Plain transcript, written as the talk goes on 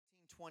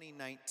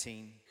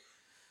2019,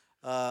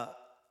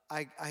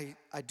 I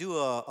do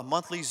a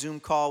monthly Zoom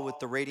call with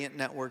the Radiant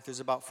Network.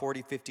 There's about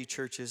 40, 50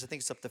 churches. I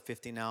think it's up to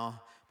 50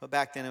 now. But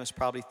back then it was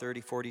probably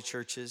 30, 40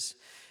 churches.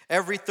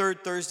 Every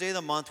third Thursday of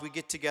the month, we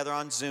get together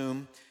on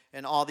Zoom,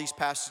 and all these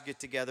pastors get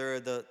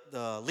together.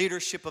 The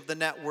leadership of the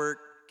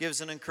network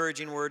gives an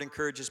encouraging word,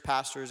 encourages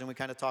pastors, and we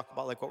kind of talk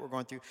about like what we're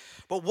going through.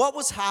 But what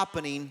was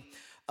happening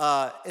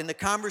in the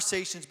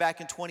conversations back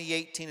in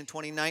 2018 and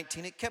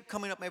 2019, it kept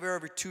coming up maybe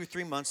every 2 or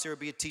 3 months. There would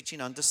be a teaching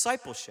on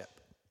discipleship.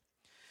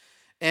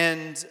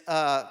 And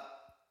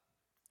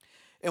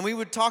we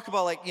would talk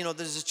about, like, you know,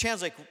 there's a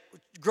chance, like,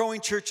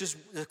 growing churches,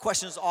 the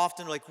question is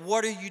often, like,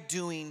 what are you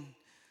doing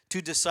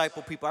to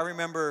disciple people? I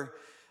remember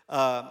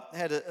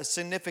had a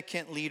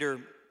significant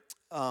leader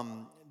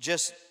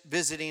just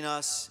visiting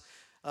us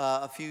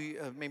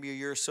maybe a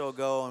year or so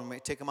ago, and we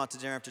take him out to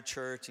dinner after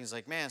church. He's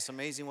like, man, it's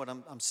amazing what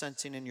I'm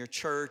sensing in your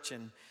church.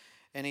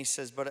 And he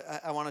says, but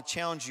I want to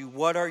challenge you.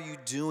 What are you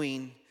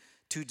doing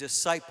to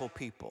disciple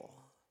people?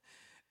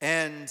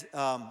 And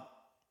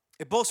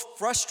it both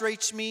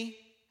frustrates me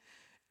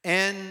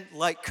and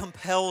like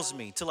compels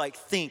me to like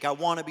think. I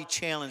want to be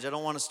challenged. I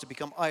don't want us to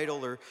become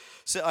idle or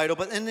sit idle.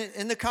 But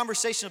in the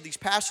conversation of these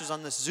pastors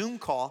on this Zoom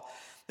call,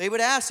 they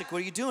would ask, like,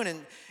 what are you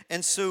doing?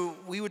 And so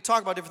we would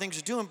talk about different things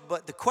you're doing.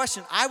 But the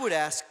question I would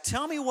ask,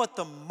 tell me what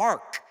the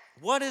mark,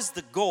 what is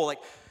the goal? Like,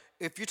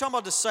 if you're talking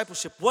about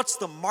discipleship, what's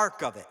the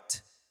mark of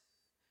it?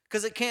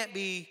 Because it can't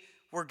be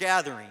we're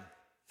gathering.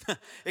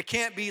 It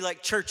can't be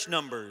like church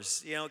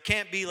numbers. You know, it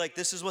can't be like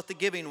this is what the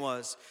giving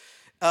was.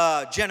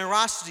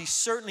 Generosity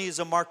certainly is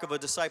a mark of a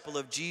disciple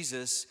of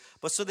Jesus.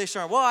 But so they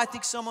start, well, I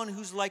think someone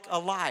who's like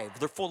alive.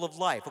 They're full of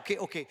life.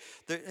 Okay.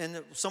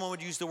 And someone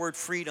would use the word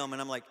freedom.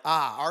 And I'm like,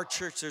 our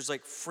church, there's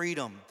like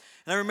freedom.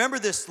 And I remember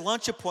this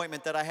lunch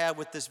appointment that I had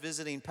with this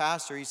visiting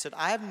pastor. He said,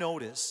 I have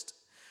noticed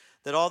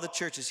that all the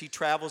churches, he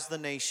travels the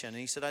nation. And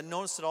he said, I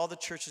noticed that all the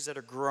churches that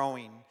are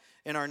growing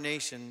in our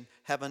nation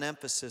have an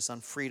emphasis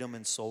on freedom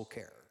and soul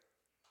care.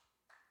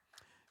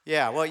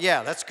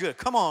 Yeah, that's good.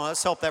 Come on,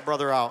 let's help that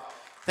brother out.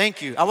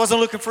 Thank you. I wasn't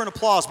looking for an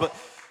applause, but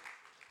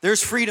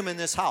there's freedom in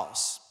this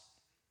house.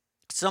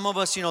 Some of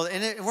us, you know,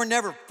 and we're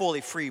never fully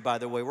free, by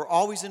the way. We're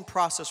always in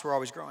process. We're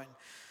always growing.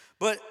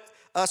 But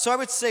so I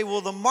would say,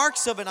 well, the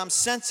marks of it I'm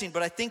sensing,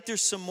 but I think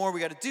there's some more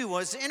we got to do. Well,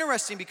 it's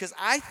interesting because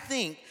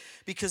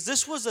because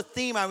this was a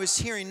theme I was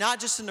hearing, not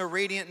just in the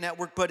Radiant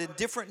Network, but in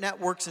different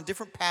networks and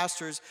different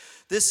pastors,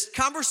 this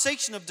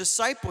conversation of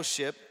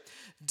discipleship,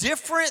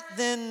 different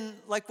than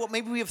like what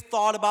maybe we have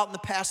thought about in the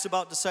past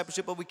about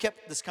discipleship, but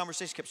this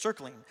conversation kept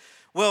circling.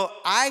 Well,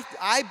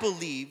 I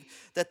believe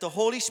that the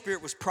Holy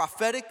Spirit was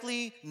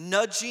prophetically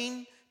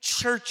nudging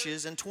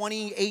churches in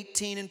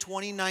 2018 and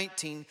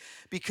 2019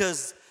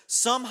 because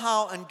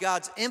somehow in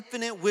God's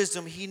infinite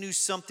wisdom, he knew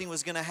something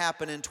was going to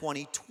happen in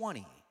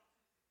 2020.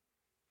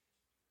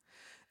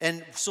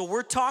 And so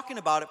we're talking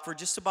about it for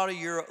just about a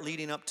year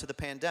leading up to the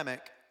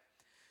pandemic.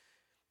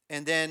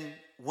 And then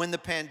when the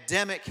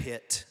pandemic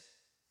hit,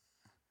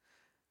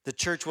 the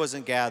church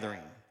wasn't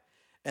gathering.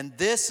 And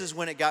this is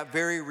when it got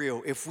very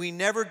real. If we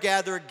never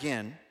gather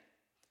again,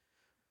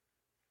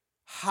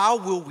 how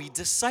will we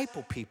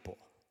disciple people?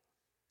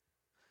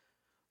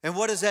 And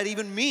what does that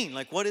even mean?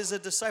 Like, what is a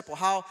disciple?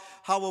 How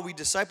will we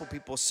disciple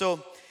people?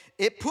 So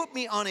it put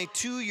me on a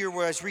 2-year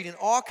where I was reading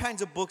all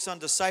kinds of books on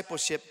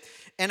discipleship.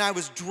 And I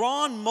was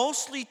drawn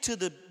mostly to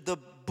the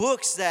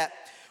books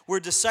where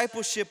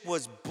discipleship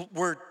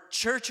where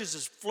churches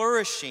is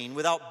flourishing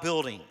without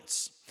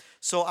buildings.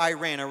 So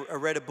Iran, I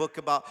read a book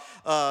about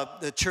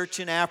the church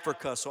in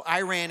Africa. So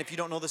Iran, if you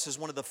don't know, this is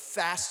one of the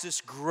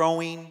fastest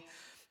growing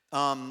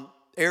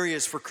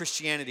areas for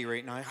Christianity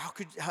right now.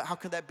 How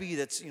could that be?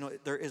 That's, you know,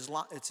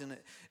 it's an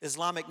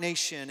Islamic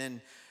nation,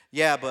 and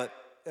yeah, but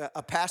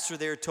a pastor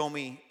there told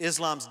me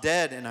Islam's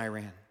dead in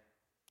Iran.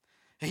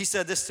 And he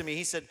said this to me.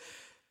 He said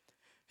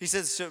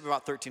this to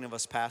about 13 of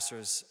us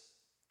pastors.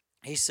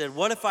 He said,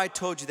 what if I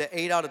told you that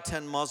 8 out of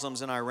 10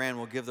 Muslims in Iran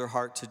will give their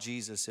heart to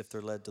Jesus if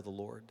they're led to the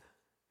Lord?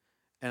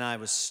 And I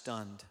was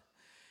stunned.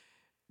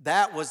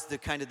 That was the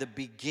kind of the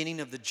beginning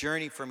of the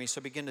journey for me.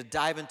 So I began to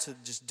dive into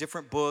just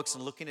different books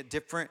and looking at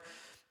different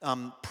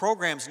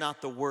programs,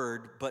 not the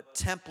word, but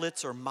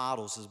templates or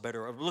models is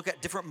better. Or look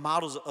at different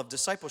models of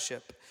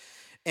discipleship.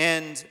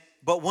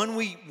 But when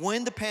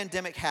the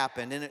pandemic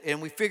happened and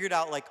we figured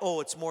out like,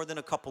 oh, it's more than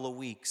a couple of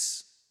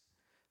weeks,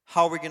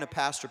 how are we going to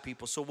pastor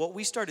people? So what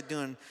we started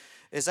doing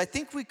is I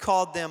think we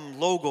called them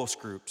Logos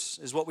groups,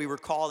 is what we were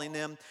calling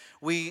them.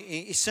 We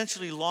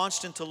essentially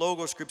launched into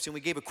Logos groups, and we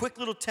gave a quick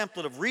little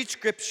template of read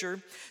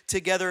Scripture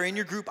together in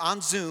your group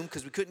on Zoom,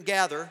 because we couldn't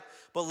gather,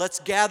 but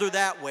let's gather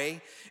that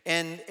way,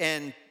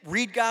 and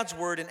read God's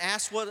Word and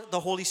ask what the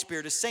Holy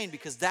Spirit is saying,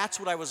 because that's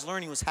what I was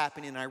learning was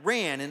happening in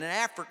Iran and in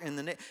Africa, in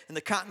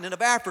the continent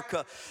of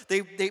Africa.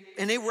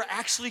 They were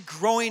actually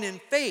growing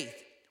in faith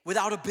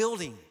without a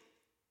building,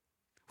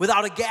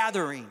 without a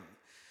gathering.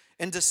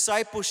 And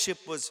discipleship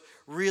was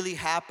really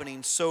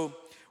happening. So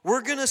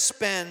we're going to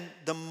spend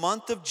the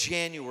month of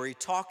January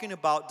talking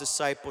about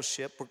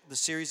discipleship. The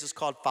series is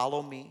called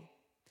Follow Me.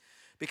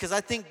 because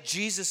I think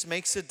Jesus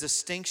makes a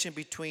distinction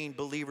between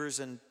believers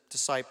and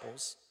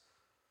disciples.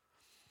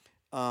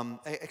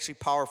 Actually,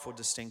 powerful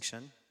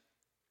distinction.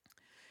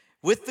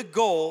 With the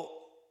goal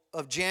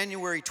of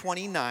January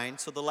 29,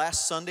 so the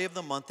last Sunday of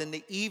the month, in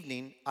the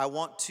evening,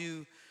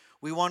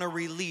 we want to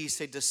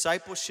release a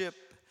discipleship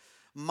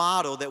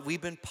model that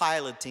we've been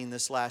piloting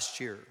this last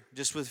year,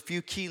 just with a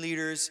few key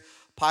leaders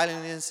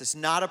piloting this. It's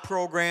not a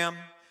program.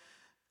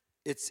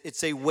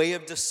 It's a way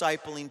of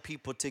discipling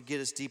people to get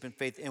us deep in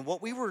faith. And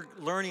what we were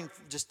learning,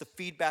 just the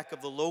feedback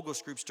of the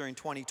Logos groups during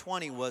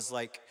 2020 was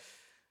like,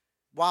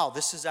 wow,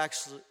 this is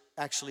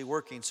actually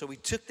working. So we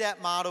took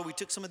that model, we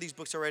took some of these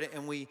books already,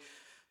 and we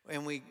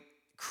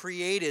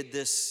created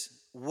this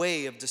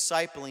way of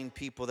discipling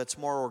people that's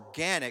more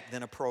organic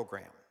than a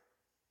program.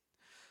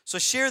 So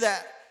share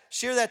that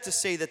to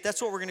say that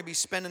that's what we're going to be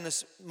spending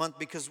this month,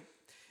 because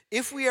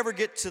if we ever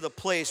get to the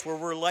place where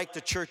we're like the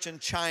church in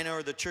China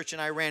or the church in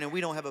Iran and we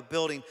don't have a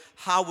building,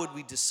 how would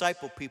we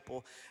disciple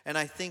people? And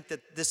I think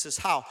that this is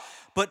how.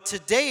 But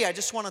today I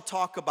just want to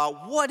talk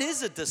about, what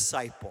is a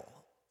disciple?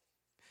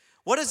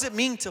 What does it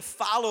mean to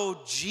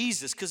follow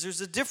Jesus? Because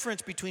there's a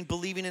difference between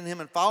believing in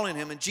him and following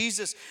him. And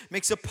Jesus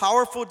makes a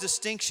powerful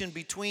distinction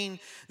between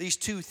these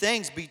two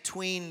things,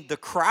 between the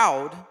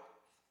crowd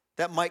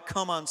that might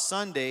come on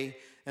Sunday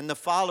and the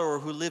follower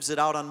who lives it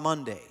out on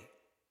Monday.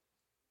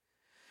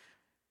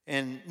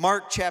 In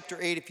Mark chapter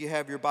 8, if you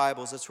have your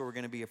Bibles, that's where we're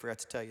going to be. I forgot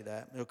to tell you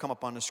that. It'll come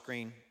up on the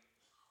screen. It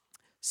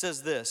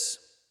says this: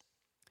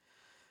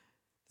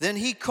 Then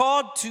he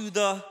called to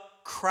the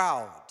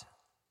crowd.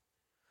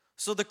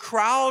 So the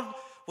crowd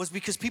was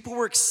because people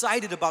were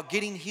excited about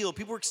getting healed.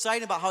 People were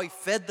excited about how he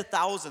fed the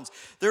thousands.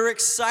 They're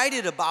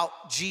excited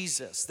about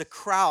Jesus, the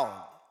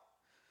crowd.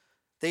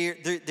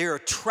 They're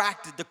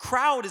attracted. The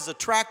crowd is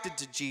attracted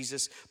to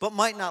Jesus, but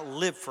might not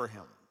live for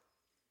him.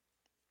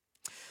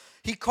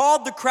 He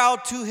called the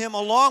crowd to him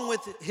along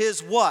with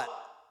his what?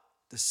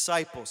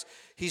 Disciples.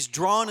 He's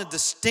drawn a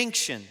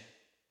distinction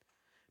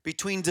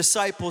between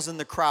disciples and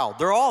the crowd.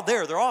 They're all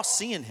there. They're all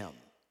seeing him.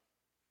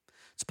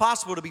 It's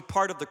possible to be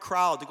part of the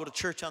crowd, to go to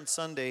church on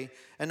Sunday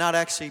and not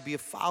actually be a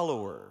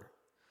follower.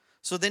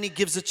 So then he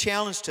gives a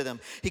challenge to them.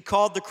 He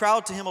called the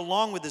crowd to him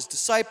along with his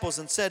disciples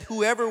and said,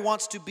 whoever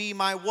wants to be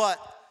my what?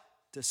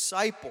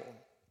 Disciple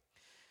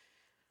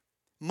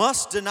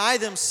must deny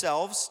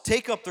themselves,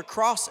 take up their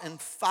cross,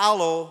 and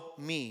follow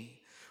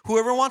me.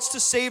 Whoever wants to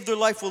save their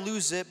life will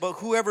lose it, but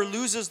whoever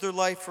loses their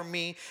life for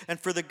me and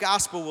for the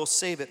gospel will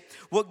save it.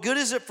 What good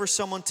is it for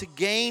someone to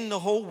gain the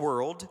whole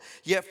world,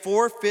 yet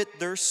forfeit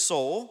their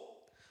soul?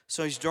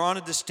 So he's drawn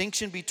a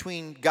distinction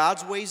between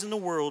God's ways and the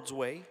world's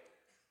way.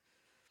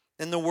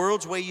 In the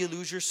world's way, you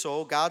lose your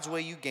soul. God's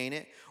way, you gain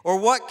it. Or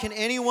what can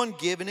anyone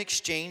give in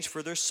exchange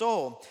for their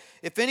soul?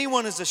 If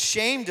anyone is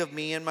ashamed of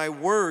me and my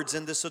words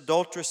in this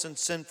adulterous and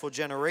sinful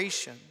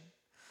generation,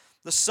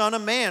 the Son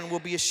of Man will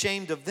be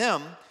ashamed of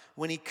them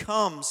when he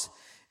comes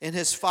in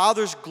his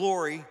Father's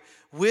glory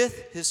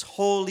with his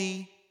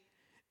holy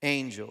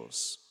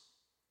angels.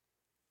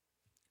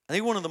 I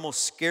think one of the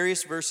most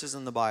scariest verses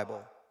in the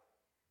Bible.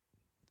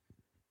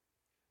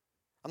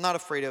 I'm not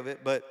afraid of it,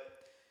 but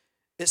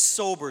it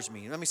sobers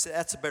me. Let me say,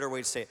 that's a better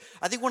way to say it.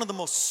 I think one of the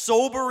most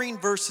sobering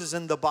verses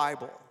in the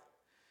Bible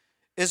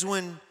is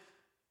when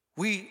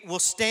we will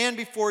stand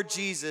before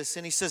Jesus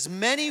and he says,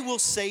 many will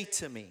say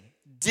to me,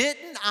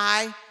 didn't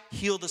I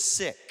heal the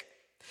sick?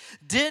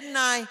 Didn't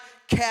I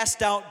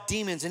cast out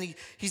demons? And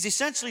he's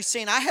essentially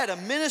saying, I had a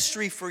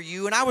ministry for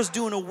you and I was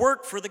doing a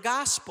work for the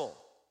gospel.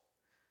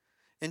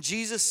 And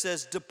Jesus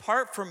says,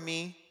 depart from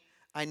me,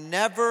 I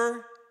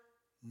never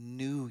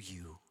knew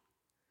you.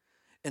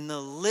 And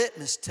the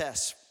litmus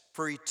test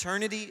for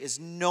eternity is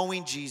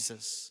knowing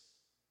Jesus.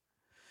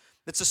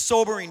 It's a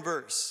sobering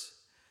verse.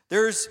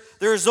 There's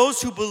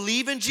those who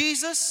believe in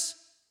Jesus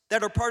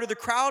that are part of the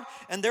crowd,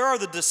 and there are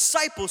the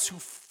disciples who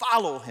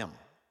follow him.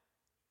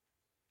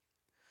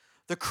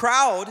 The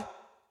crowd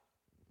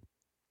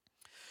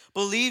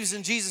believes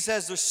in Jesus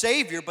as their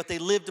Savior, but they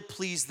live to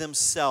please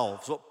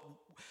themselves.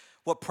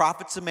 What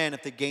profits a man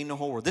if they gain the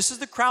whole world? This is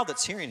the crowd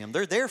that's hearing him.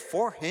 They're there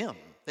for him.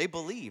 They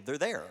believe. They're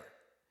there.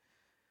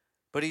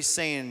 But he's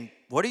saying,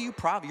 what are you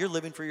profit? You're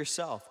living for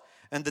yourself.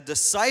 And the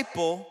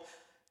disciple,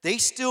 they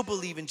still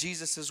believe in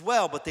Jesus as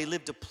well, but they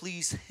live to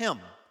please him.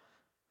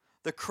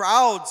 The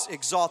crowds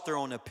exalt their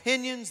own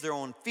opinions, their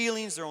own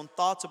feelings, their own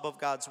thoughts above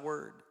God's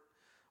word.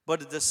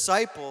 But a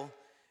disciple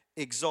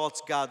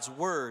exalts God's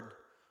word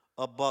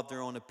above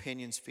their own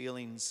opinions,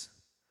 feelings.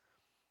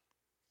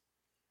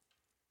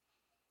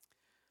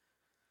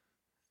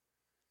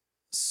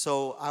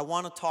 So I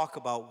want to talk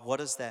about, what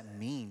does that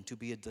mean to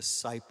be a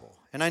disciple?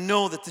 And I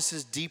know that this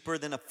is deeper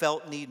than a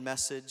felt need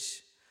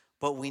message,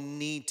 but we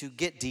need to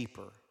get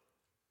deeper.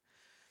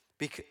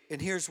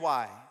 And here's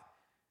why.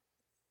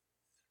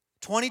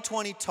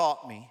 2020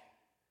 taught me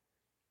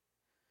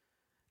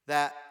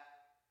that,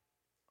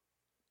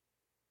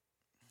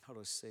 how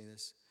do I say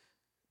this?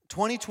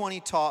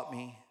 2020 taught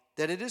me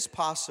that it is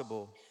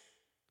possible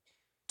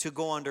to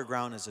go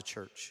underground as a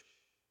church.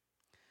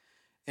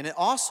 And it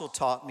also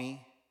taught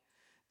me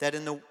that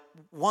in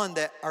one,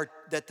 that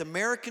the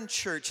American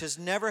church has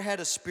never had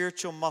a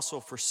spiritual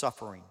muscle for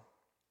suffering.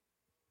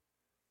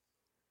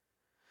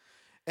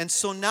 And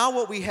so now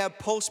what we have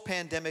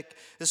post-pandemic,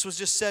 this was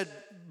just said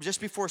just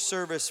before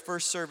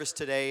first service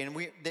today, and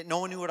no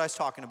one knew what I was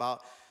talking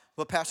about,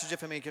 but Pastor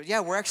Jeff and me, yeah,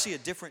 we're actually a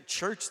different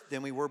church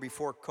than we were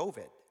before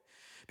COVID.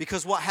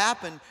 Because what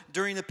happened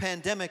during the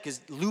pandemic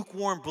is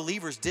lukewarm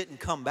believers didn't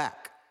come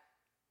back.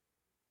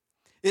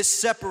 It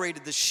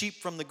separated the sheep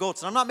from the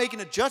goats. And I'm not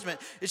making a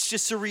judgment. It's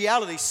just a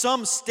reality.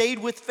 Some stayed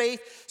with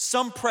faith.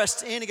 Some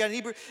pressed in and got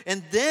deeper.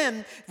 And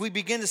then we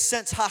begin to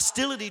sense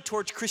hostility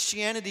towards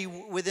Christianity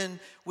within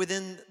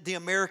the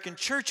American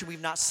church. And we've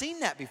not seen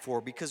that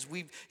before because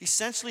we've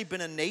essentially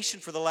been a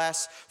nation for the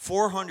last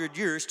 400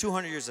 years,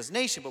 200 years as a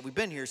nation, but we've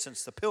been here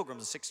since the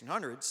Pilgrims, the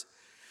 1600s,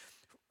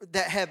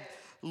 that have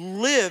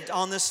lived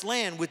on this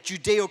land with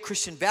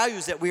Judeo-Christian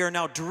values that we are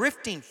now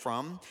drifting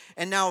from.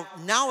 And now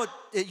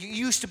you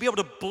used to be able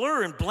to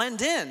blur and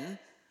blend in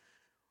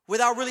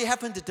without really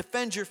having to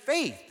defend your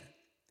faith.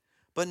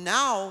 But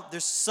now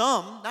there's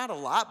some, not a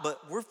lot,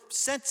 but we're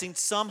sensing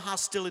some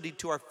hostility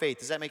to our faith.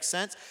 Does that make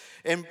sense?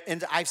 And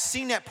I've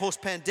seen that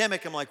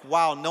post-pandemic. I'm like,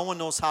 wow, no one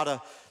knows how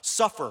to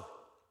suffer.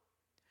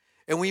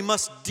 And we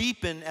must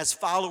deepen as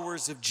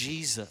followers of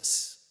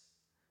Jesus.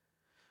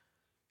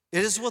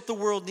 It is what the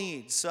world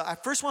needs. So I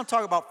first want to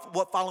talk about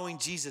what following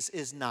Jesus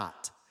is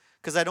not,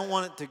 because I don't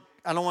want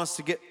us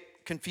to get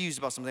confused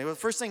about something. But the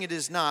first thing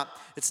it's not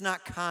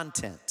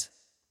content.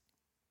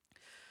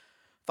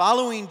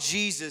 Following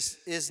Jesus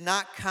is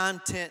not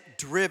content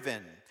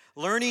driven.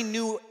 Learning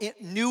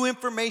new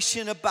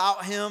information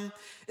about him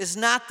is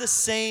not the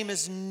same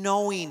as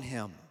knowing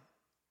him.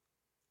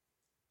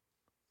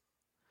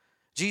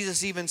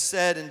 Jesus even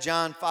said in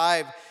John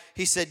 5,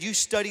 he said, you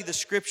study the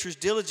scriptures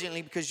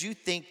diligently because you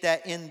think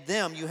that in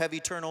them you have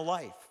eternal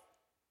life.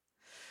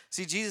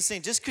 See, Jesus is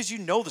saying, just because you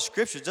know the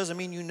scriptures doesn't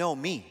mean you know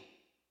me.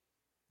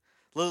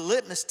 The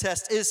litmus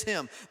test is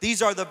him.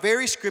 These are the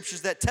very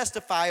scriptures that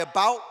testify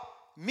about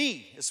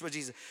me. That's what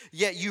Jesus said.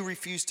 Yet you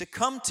refuse to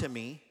come to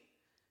me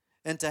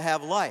and to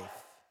have life.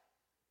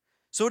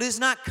 So it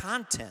is not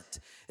content.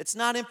 It's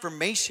not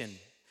information.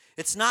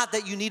 It's not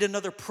that you need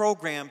another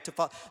program to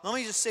follow. Let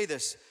me just say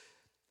this.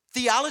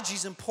 Theology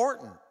is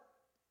important.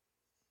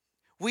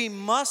 We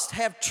must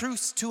have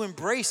truths to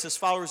embrace as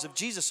followers of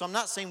Jesus. So I'm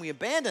not saying we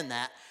abandon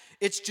that.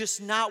 It's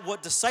just not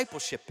what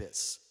discipleship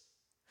is.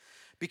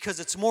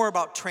 Because it's more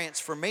about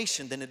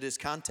transformation than it is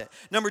content.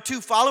 Number 2,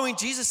 following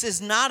Jesus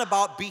is not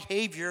about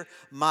behavior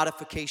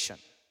modification.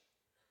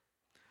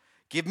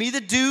 Give me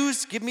the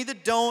do's, give me the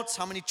don'ts.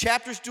 How many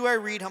chapters do I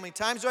read? How many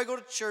times do I go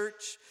to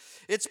church?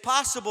 It's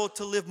possible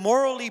to live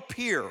morally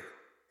pure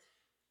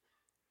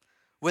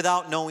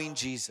without knowing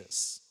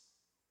Jesus.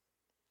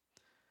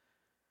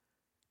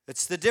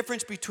 It's the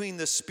difference between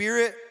the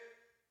spirit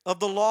of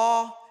the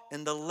law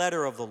and the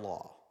letter of the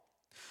law.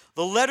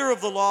 The letter of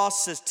the law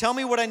says, tell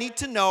me what I need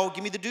to know.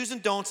 Give me the do's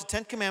and don'ts, the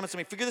 10 commandments. Let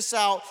me figure this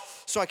out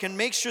so I can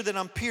make sure that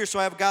I'm pure, so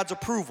I have God's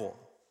approval.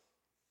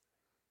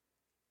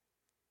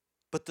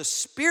 But the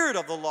spirit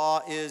of the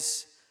law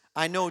is,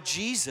 I know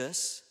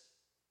Jesus,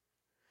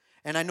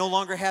 and I no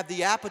longer have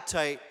the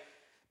appetite.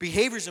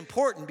 Behavior is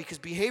important because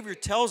behavior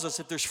tells us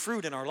if there's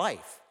fruit in our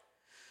life.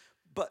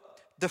 But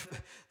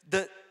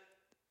the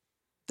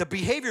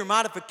behavior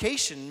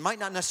modification might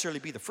not necessarily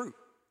be the fruit.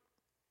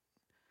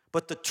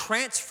 But the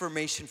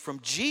transformation from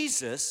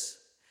Jesus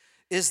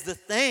is the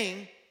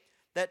thing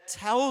that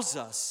tells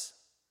us,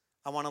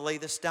 I want to lay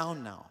this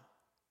down now.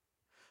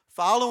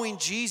 Following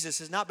Jesus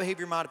is not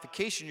behavior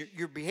modification.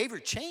 Your behavior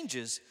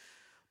changes,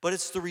 but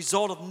it's the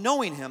result of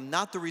knowing him,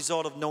 not the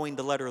result of knowing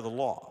the letter of the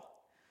law.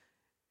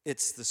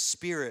 It's the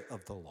spirit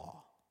of the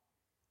law,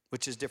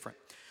 which is different.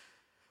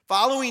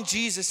 Following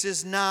Jesus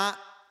is not,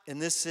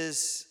 and this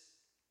is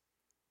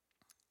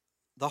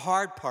the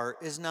hard part,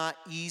 is not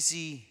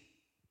easy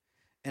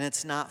and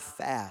it's not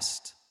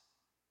fast.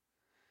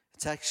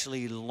 It's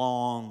actually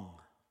long.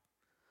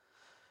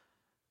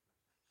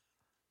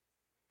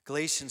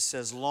 Galatians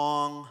says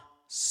long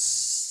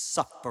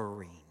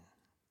suffering.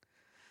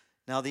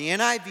 Now the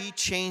NIV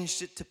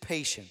changed it to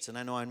patience, and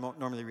I know I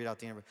normally read out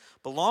the NIV,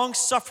 but long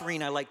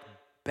suffering I like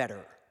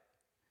better.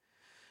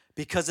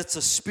 Because it's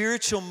a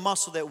spiritual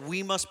muscle that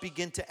we must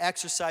begin to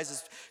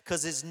exercise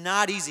because it's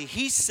not easy.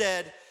 He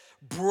said,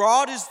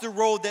 broad is the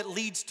road that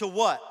leads to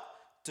what?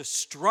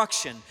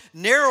 Destruction.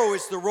 Narrow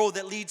is the road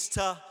that leads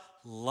to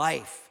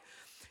life.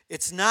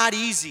 It's not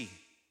easy.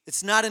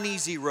 It's not an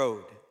easy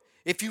road.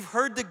 If you've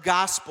heard the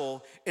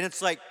gospel and it's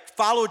like,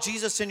 follow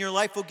Jesus and your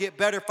life will get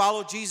better.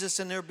 Follow Jesus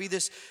and there'll be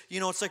this,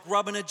 it's like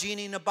rubbing a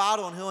genie in a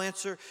bottle and he'll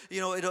answer,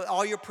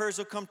 all your prayers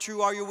will come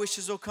true. All your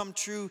wishes will come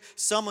true.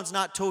 Someone's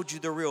not told you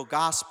the real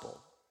gospel.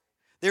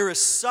 There is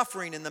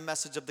suffering in the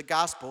message of the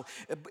gospel,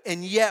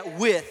 and yet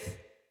with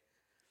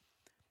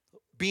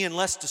being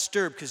less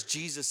disturbed because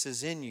Jesus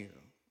is in you.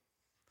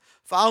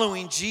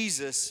 Following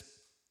Jesus,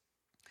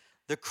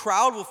 the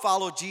crowd will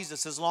follow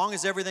Jesus as long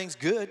as everything's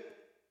good,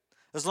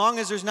 as long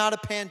as there's not a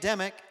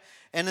pandemic,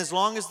 and as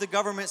long as the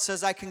government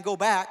says I can go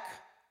back.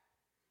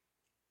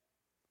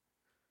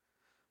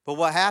 But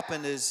what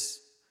happened is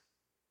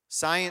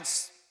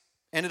science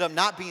ended up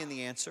not being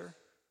the answer,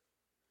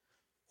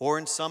 or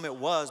in some it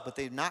was, but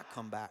they've not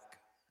come back.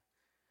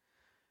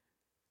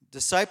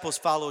 Disciples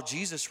follow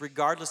Jesus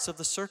regardless of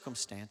the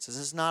circumstances.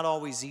 It's not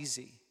always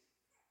easy.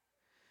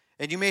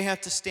 And you may have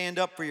to stand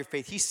up for your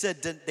faith. He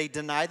said they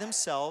deny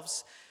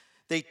themselves.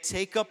 They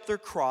take up their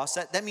cross.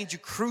 That means you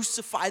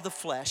crucify the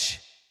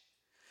flesh.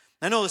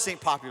 I know this ain't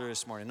popular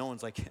this morning. No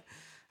one's like,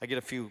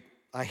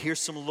 I hear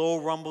some low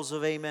rumbles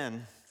of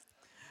amen.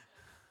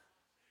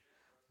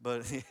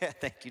 But yeah,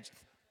 thank you.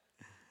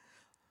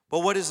 But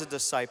what is a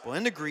disciple?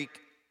 In the Greek,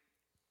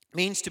 it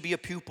means to be a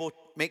pupil,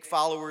 make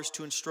followers,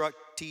 to instruct,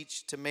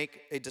 teach, to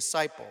make a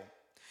disciple.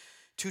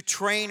 To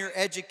train or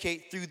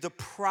educate through the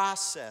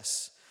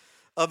process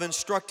of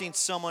instructing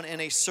someone in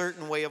a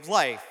certain way of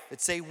life.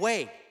 It's a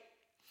way.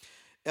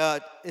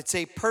 It's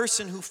a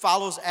person who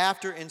follows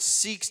after and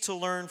seeks to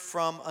learn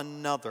from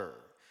another.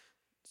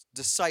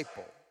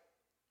 Disciple.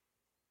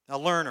 A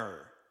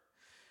learner.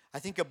 I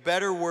think a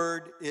better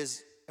word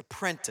is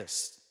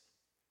apprentice.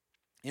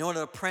 You know what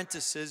an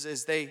apprentice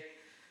is they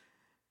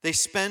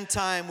spend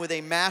time with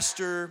a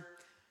master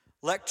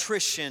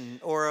electrician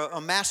or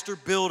a master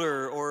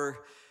builder, or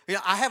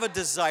I have a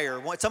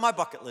desire. It's on my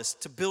bucket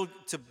list to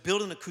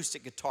build an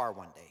acoustic guitar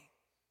one day.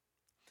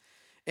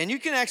 And you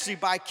can actually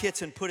buy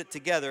kits and put it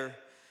together.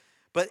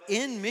 But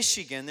in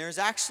Michigan, there's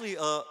actually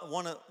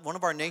one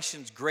of our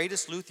nation's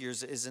greatest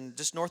luthiers is in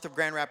just north of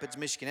Grand Rapids,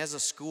 Michigan. Has a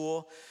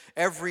school.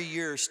 Every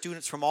year,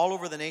 students from all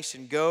over the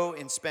nation go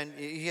and spend.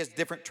 He has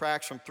different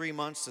tracks from 3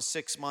 months to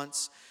 6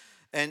 months.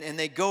 And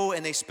they go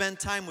and they spend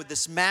time with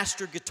this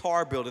master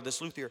guitar builder, this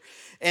luthier,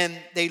 and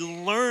they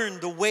learn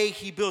the way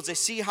he builds. They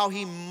see how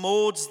he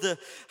molds the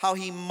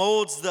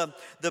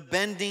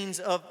bendings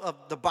of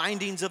the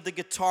bindings of the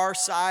guitar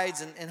sides,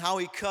 and how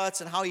he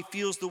cuts and how he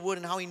feels the wood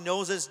and how he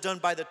knows it's done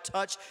by the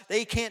touch.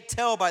 They can't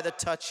tell by the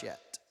touch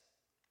yet.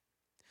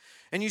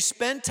 And you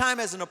spend time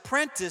as an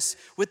apprentice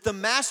with the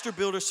master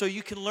builder so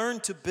you can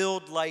learn to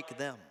build like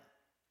them.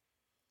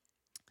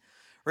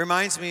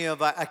 Reminds me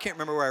of, I can't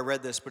remember where I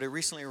read this, but I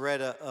recently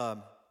read I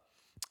don't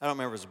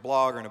remember if it was a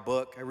blog or in a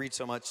book. I read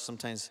so much,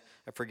 sometimes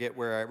I forget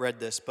where I read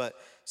this. But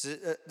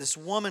this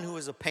woman who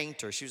was a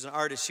painter, she was an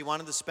artist. She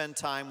wanted to spend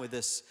time with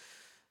this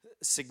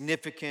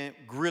significant,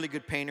 really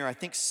good painter, I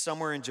think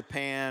somewhere in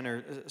Japan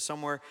or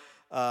somewhere,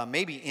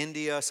 maybe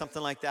India,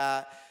 something like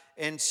that.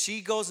 And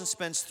she goes and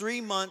spends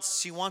 3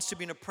 months. She wants to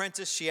be an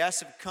apprentice. She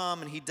asks him to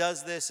come, and he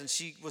does this, and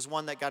she was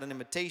one that got an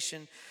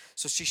invitation.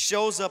 So she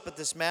shows up at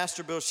this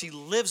master builder. She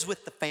lives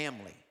with the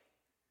family,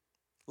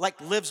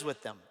 lives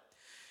with them.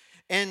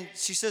 And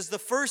she says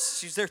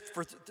she's there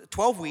for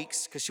 12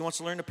 weeks because she wants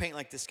to learn to paint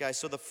like this guy.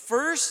 So the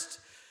first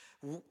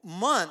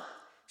month,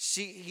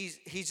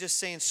 he's just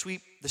saying,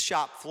 sweep the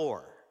shop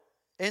floor.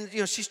 And,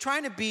 she's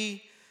trying to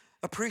be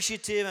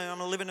appreciative, and I'm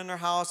living in her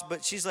house,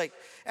 but she's like,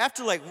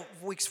 after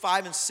weeks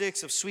 5 and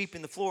 6 of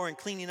sweeping the floor and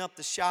cleaning up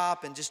the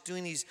shop and just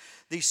doing these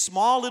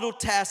small little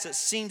tasks that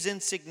seems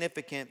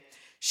insignificant,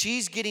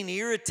 she's getting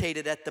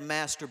irritated at the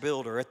master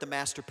builder, at the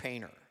master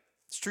painter.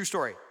 It's a true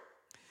story,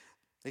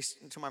 at least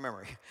to my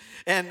memory.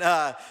 And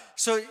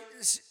so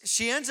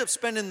she ends up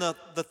spending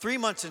the 3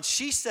 months, and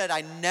she said,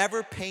 I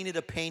never painted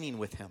a painting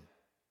with him.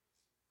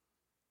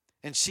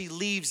 And she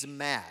leaves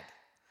mad.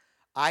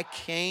 I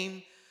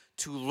came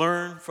to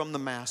learn from the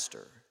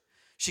master.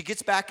 She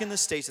gets back in the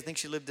States. I think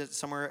she lived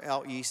somewhere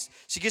out east.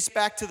 She gets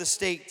back to the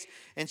States,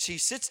 and she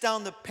sits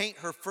down to paint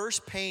her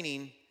first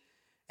painting.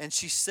 And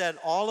she said,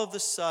 all of a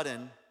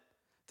sudden,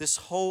 this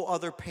whole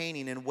other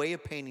painting and way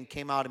of painting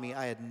came out of me.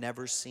 I had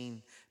never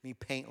seen me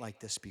paint like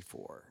this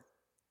before.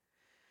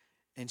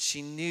 And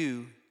she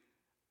knew,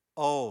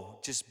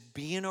 just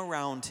being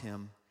around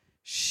him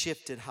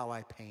shifted how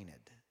I painted.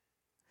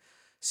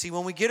 See,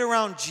 when we get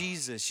around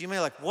Jesus, you may be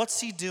like, what's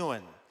he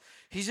doing?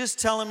 He's just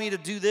telling me to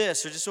do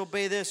this or just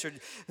obey this, or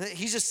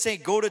he's just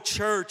saying go to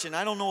church, and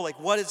I don't know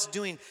what it's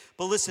doing.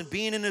 But listen,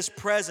 being in his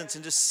presence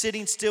and just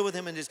sitting still with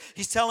him, and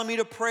he's telling me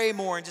to pray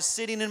more and just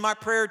sitting in my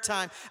prayer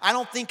time. I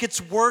don't think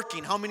it's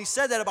working. How many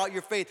said that about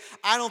your faith?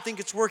 I don't think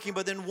it's working.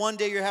 But then one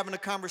day you're having a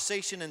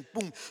conversation and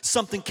boom,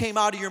 something came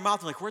out of your mouth.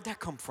 I'm like, where'd that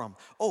come from?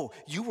 Oh,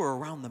 you were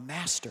around the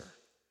master.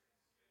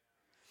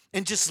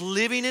 And just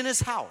living in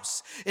his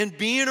house and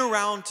being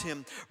around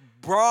him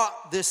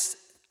brought this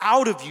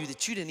out of you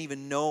that you didn't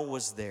even know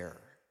was there.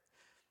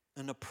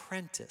 An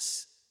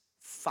apprentice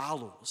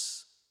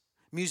follows.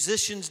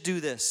 Musicians do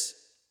this.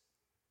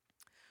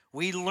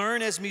 We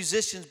learn as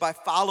musicians by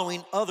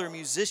following other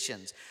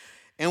musicians.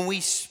 And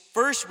we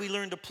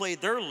learn to play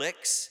their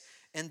licks,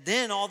 and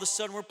then all of a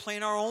sudden we're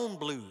playing our own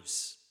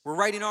blues. We're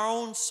writing our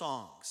own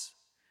songs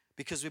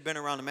because we've been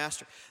around the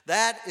master.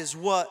 That is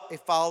what a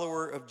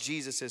follower of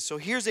Jesus is. So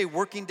here's a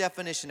working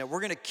definition that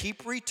we're going to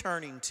keep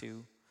returning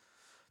to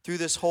through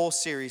this whole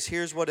series.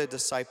 Here's what a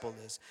disciple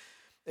is.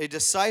 A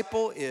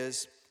disciple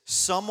is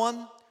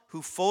someone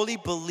who fully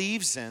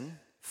believes in,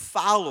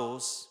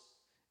 follows,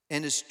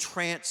 and is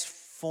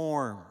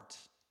transformed.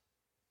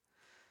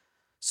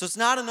 So it's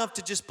not enough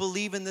to just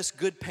believe in this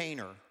good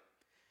painter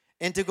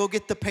and to go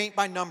get the paint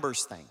by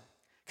numbers thing.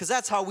 Because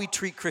that's how we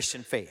treat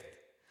Christian faith.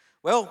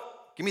 Well,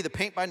 give me the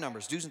paint by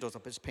numbers. Do's and don'ts,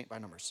 it's paint by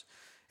numbers.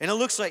 And it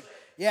looks like,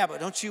 yeah, but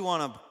don't you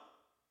want to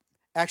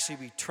actually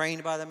be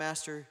trained by the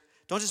master?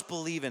 Don't just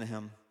believe in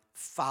him,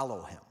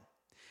 follow him.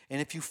 And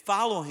if you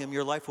follow him,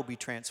 your life will be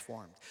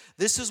transformed.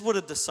 This is what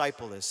a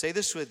disciple is. Say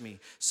this with me.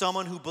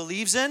 Someone who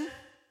believes in,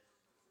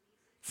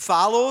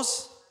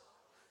 follows,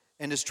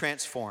 and is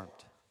transformed.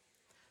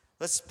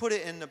 Let's put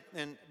it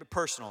in the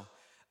personal.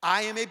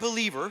 I am a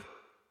believer,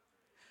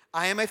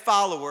 I am a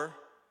follower,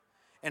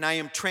 and I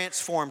am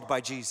transformed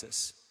by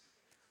Jesus.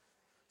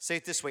 Say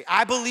it this way.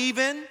 I believe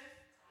in,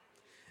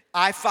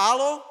 I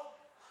follow,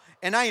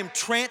 and I am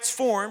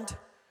transformed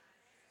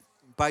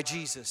by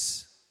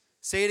Jesus.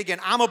 Say it again.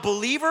 I'm a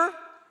believer,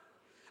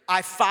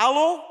 I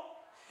follow,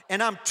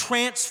 and I'm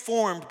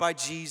transformed by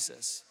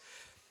Jesus.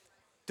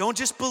 Don't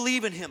just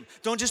believe in him.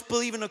 Don't just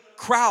believe in a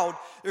crowd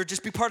or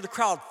just be part of the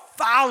crowd.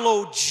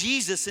 Follow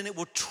Jesus and it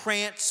will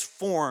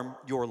transform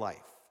your life.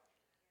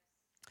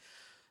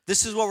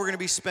 This is what we're going to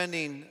be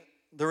spending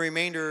the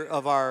remainder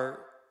of our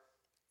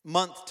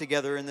month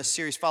together in this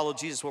series, Follow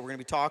Jesus, what we're going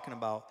to be talking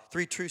about.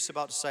 3 truths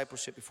about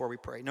discipleship before we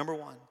pray. Number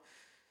 1,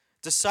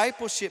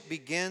 discipleship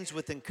begins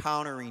with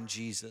encountering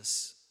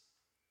Jesus.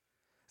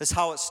 That's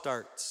how it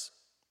starts.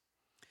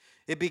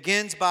 It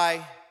begins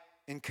by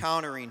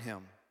encountering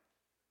him.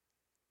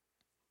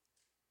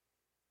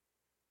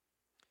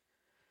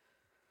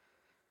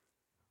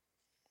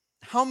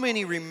 How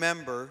many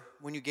remember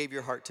when you gave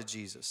your heart to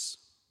Jesus?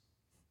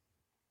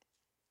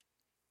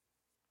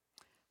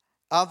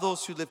 Of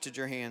those who lifted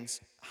your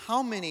hands,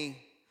 how many,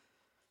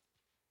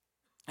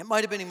 it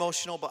might have been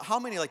emotional, but how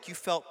many like you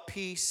felt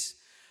peace,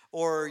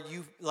 or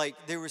you like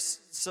you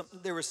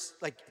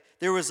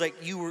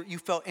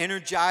felt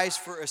energized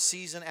for a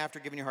season after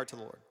giving your heart to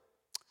the Lord?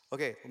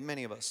 Okay,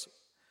 many of us.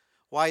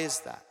 Why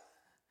is that?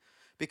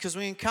 Because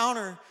when we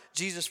encounter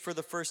Jesus for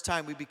the first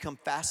time, we become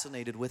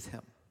fascinated with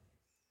him.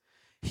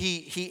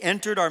 He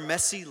entered our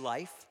messy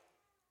life,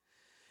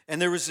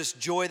 and there was this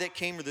joy that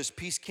came, or this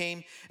peace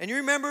came. And you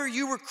remember,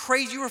 you were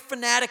crazy, you were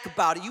fanatic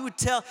about it. You would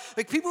tell,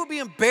 like, people would be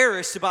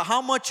embarrassed about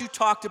how much you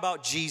talked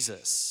about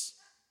Jesus.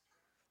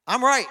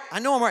 I'm right. I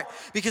know I'm right.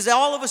 Because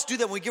all of us do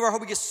that when we give our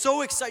heart. We get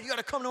so excited. You got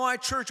to come to my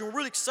church, and we're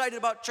really excited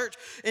about church.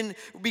 And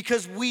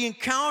because we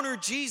encounter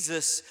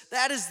Jesus,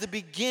 that is the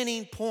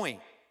beginning point.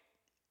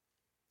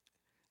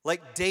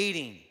 Like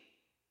dating.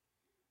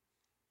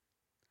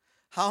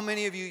 How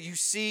many of you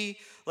see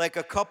like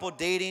a couple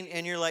dating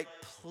and you're like,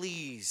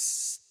 please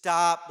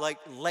stop like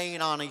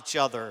laying on each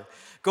other.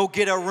 Go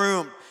get a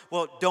room.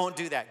 Well, don't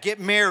do that. Get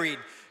married,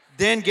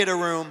 then get a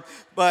room.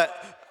 But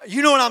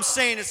you know what I'm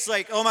saying? It's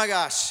like, oh my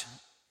gosh.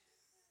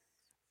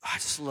 I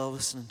just love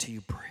listening to you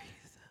breathe.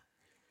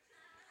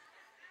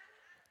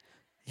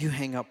 You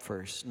hang up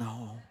first.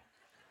 No,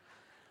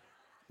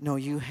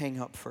 you hang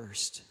up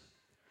first.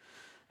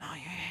 No,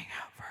 you hang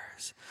up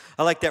first.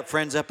 I like that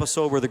Friends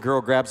episode where the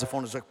girl grabs the phone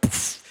and is like,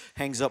 poof,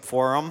 hangs up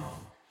for him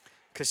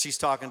because she's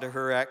talking to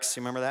her ex.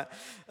 You remember that?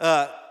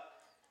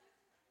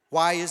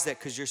 Why is that?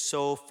 Because you're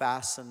so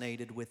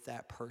fascinated with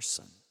that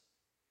person.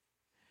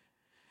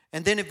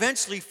 And then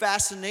eventually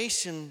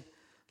fascination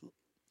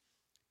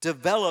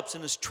develops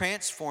and is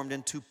transformed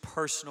into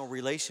personal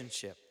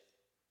relationship.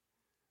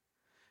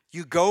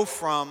 You go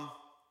from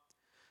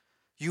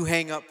you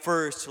hang up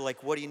first to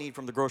like, what do you need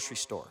from the grocery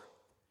store?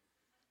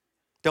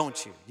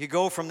 Don't you? You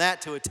go from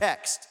that to a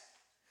text.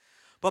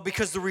 But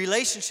because the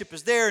relationship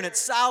is there and it's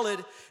solid,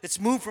 it's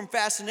moved from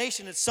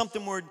fascination, it's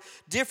something more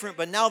different,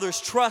 but now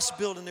there's trust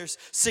built and there's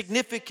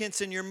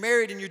significance and you're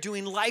married and you're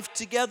doing life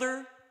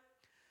together.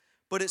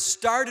 But it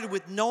started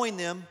with knowing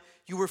them,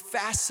 you were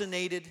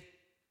fascinated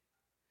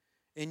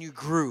and you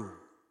grew.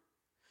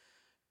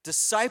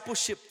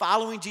 Discipleship,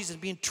 following Jesus,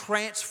 being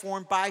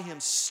transformed by him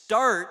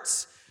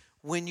starts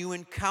when you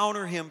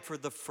encounter him for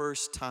the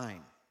first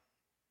time.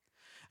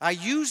 I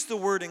use the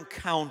word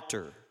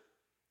encounter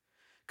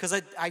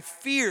because I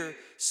fear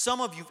some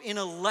of you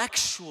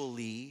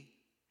intellectually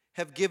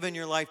have given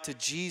your life to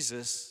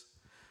Jesus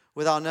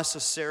without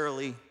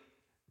necessarily,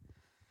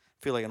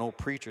 feel like an old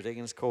preacher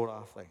taking his coat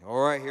off, like,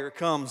 all right, here it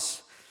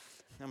comes.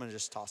 I'm going to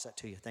just toss that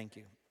to you. Thank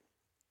you.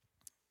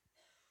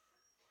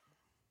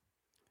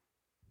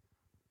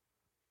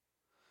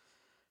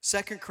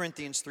 2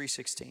 Corinthians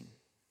 3:16.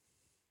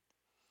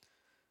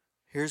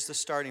 Here's the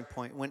starting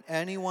point. When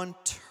anyone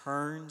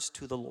turns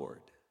to the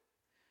Lord,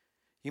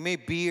 you may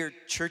be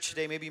at church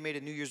today, maybe you made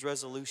a New Year's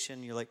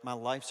resolution, you're like, my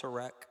life's a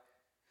wreck,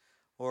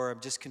 or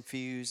I'm just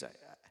confused.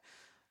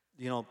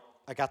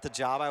 I got the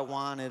job I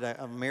wanted,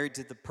 I'm married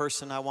to the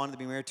person I wanted to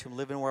be married to, I'm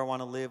living where I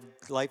want to live,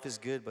 life is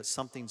good, but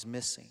something's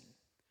missing.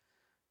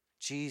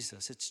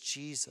 Jesus, it's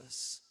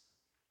Jesus.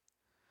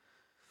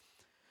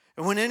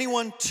 And when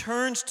anyone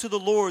turns to the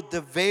Lord, the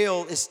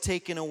veil is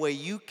taken away.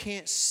 You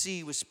can't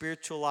see with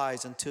spiritual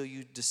eyes until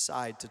you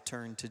decide to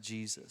turn to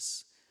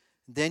Jesus.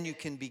 Then you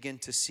can begin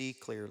to see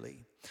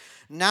clearly.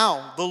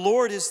 Now, the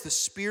Lord is the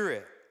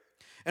Spirit.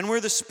 And where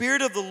the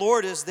Spirit of the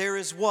Lord is, there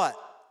is what?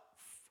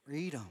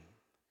 Freedom.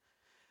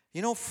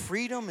 You know,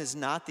 freedom is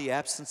not the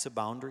absence of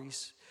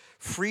boundaries.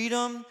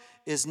 Freedom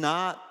is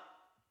not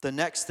the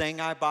next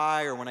thing I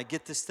buy, or when I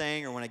get this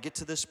thing, or when I get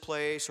to this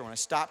place, or when I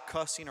stop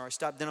cussing, or I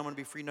stop, then I'm going to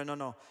be free. No, no,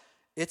 no.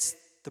 It's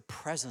the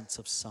presence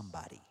of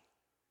somebody.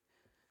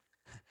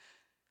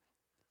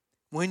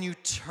 When you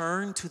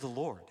turn to the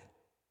Lord,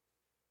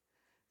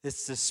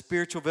 it's the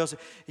spiritual veil,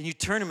 and you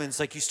turn them, and it's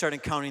like you start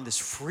encountering this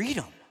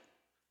freedom.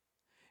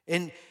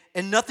 And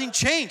nothing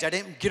changed. I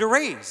didn't get a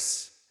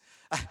raise.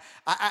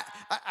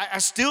 I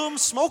still am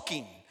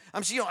smoking. I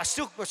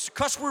still, a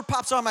cuss word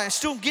pops on my, I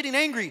still am getting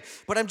angry,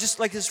 but I'm just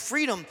like this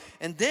freedom.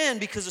 And then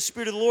because the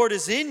Spirit of the Lord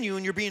is in you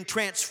and you're being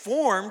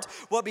transformed,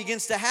 what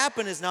begins to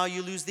happen is now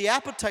you lose the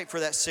appetite for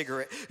that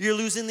cigarette. You're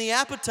losing the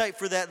appetite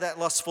for that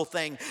lustful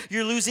thing.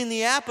 You're losing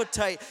the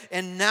appetite,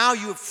 and now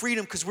you have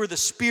freedom because where the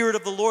Spirit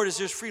of the Lord is,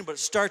 there's freedom. But it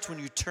starts when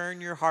you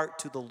turn your heart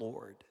to the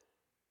Lord.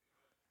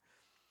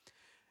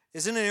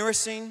 Isn't it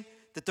interesting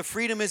that the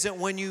freedom isn't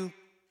when you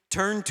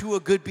turn to a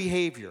good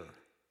behavior?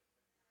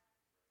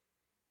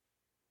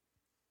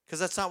 Because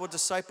that's not what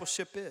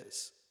discipleship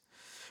is.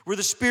 Where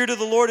the Spirit of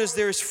the Lord is,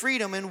 there is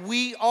freedom. And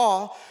we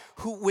all,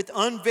 who with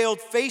unveiled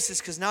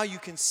faces, because now you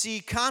can see,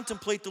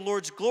 contemplate the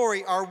Lord's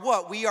glory, are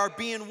what? We are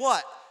being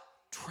what?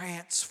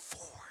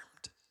 Transformed.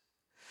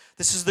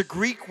 This is the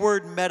Greek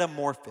word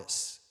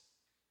metamorphosis.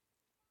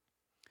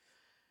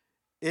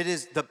 It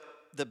is the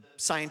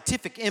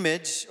scientific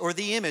image, or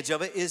the image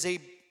of it, is a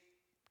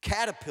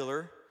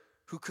caterpillar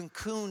who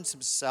cocoons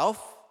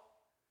himself,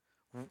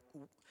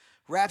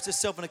 wraps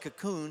itself in a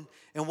cocoon,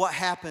 and what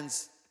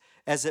happens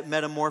as it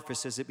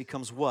metamorphoses? It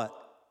becomes what?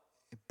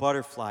 A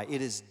butterfly.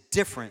 It is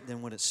different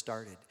than when it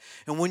started.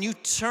 And when you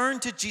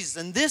turn to Jesus,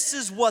 and this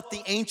is what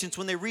the ancients,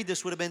 when they read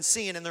this, would have been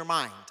seeing in their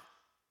mind.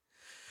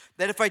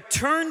 That if I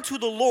turn to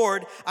the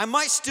Lord, I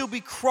might still be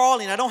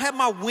crawling. I don't have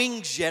my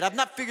wings yet. I've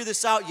not figured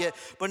this out yet.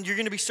 But you're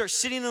going to start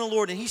sitting in the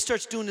Lord, and He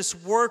starts doing this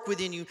work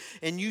within you,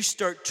 and you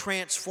start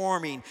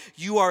transforming.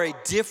 You are a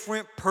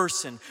different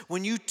person.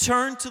 When you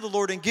turn to the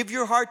Lord and give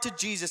your heart to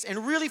Jesus,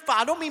 and really,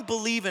 I don't mean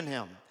believe in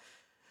Him.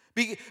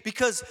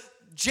 Because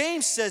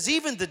James says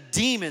even the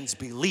demons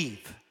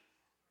believe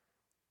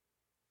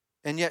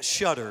and yet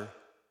shudder.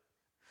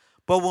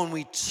 But when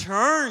we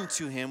turn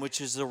to Him,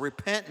 which is a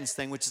repentance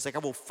thing, which is like, I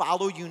will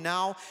follow you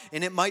now,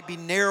 and it might be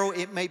narrow,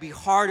 it may be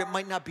hard, it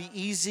might not be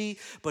easy,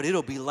 but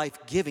it'll be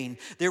life-giving.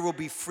 There will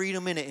be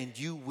freedom in it, and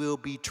you will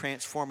be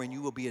transformed, and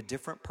you will be a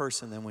different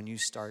person than when you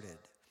started.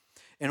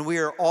 And we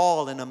are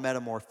all in a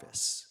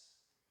metamorphosis,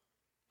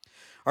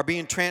 are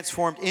being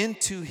transformed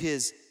into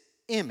His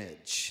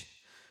image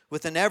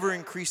with an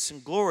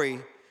ever-increasing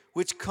glory,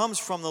 which comes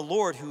from the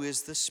Lord, who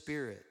is the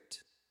Spirit.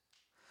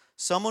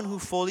 Someone who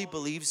fully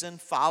believes in,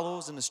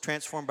 follows, and is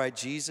transformed by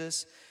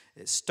Jesus,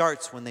 it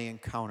starts when they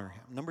encounter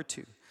Him. Number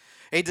 2,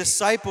 a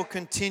discipleship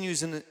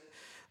continues and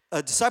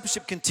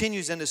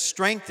is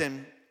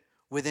strengthened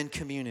within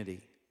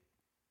community.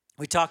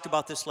 We talked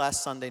about this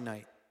last Sunday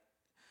night.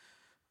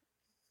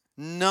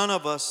 None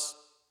of us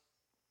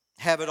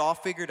have it all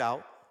figured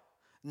out.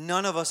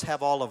 None of us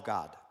have all of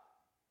God.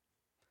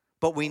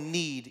 But we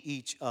need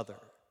each other.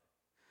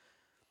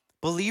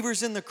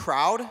 Believers in the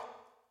crowd,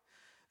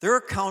 they're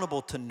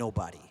accountable to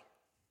nobody.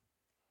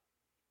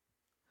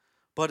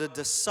 But a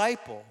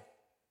disciple,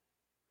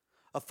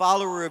 a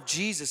follower of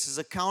Jesus, is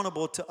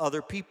accountable to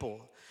other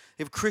people.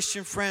 They have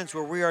Christian friends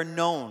where we are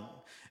known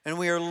and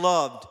we are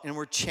loved and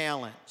we're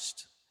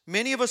challenged.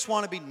 Many of us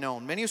want to be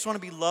known. Many of us want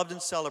to be loved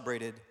and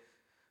celebrated.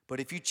 But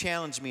if you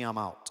challenge me, I'm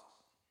out.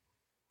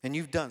 And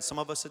you've done. Some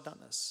of us have done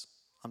this.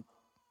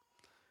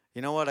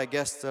 You know what? I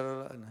guess.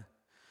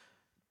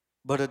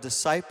 But a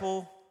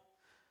disciple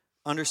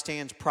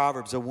understands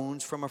Proverbs, a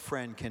wound from a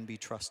friend can be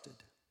trusted.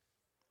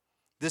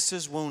 This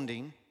is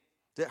wounding.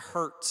 That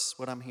hurts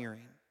what I'm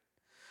hearing.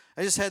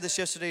 I just had this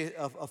yesterday,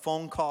 a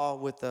phone call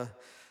with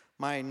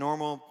my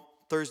normal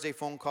Thursday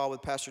phone call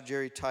with Pastor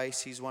Jerry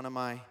Tice. He's one of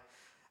my,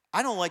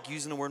 I don't like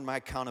using the word my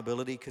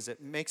accountability because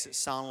it makes it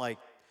sound like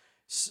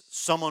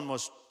someone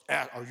was,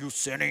 are you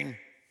sinning?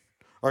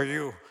 Are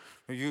you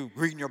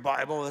reading your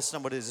Bible? That's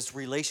not what it is. It's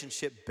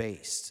relationship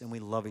based, and we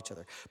love each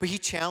other. But he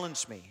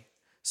challenged me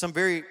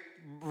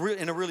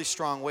in a really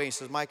strong way. He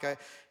says, Mike,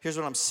 here's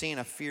what I'm seeing.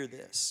 I fear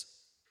this.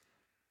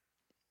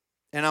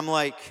 And I'm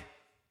like,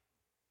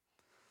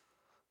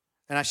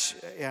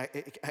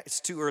 it's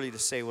too early to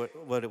say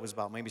what it was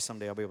about. Maybe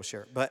someday I'll be able to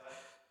share it. But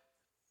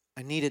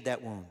I needed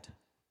that wound.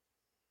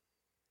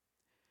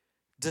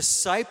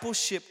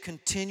 Discipleship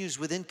continues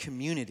within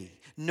community.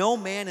 No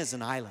man is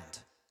an island.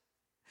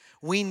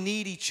 We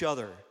need each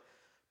other.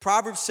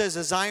 Proverbs says,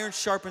 as iron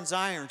sharpens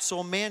iron, so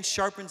a man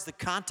sharpens the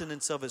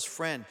countenance of his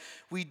friend.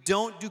 We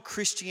don't do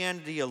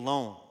Christianity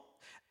alone.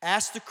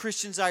 Ask the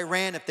Christians in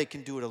Iran if they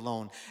can do it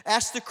alone.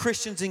 Ask the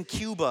Christians in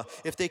Cuba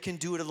if they can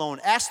do it alone.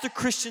 Ask the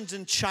Christians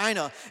in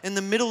China, in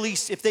the Middle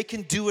East, if they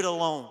can do it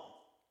alone.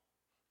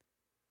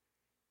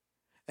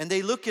 And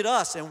they look at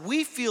us, and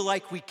we feel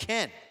like we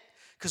can,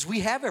 because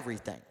we have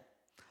everything.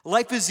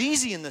 Life is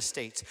easy in the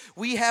States.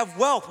 We have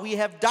wealth. We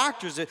have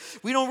doctors.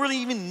 We don't really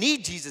even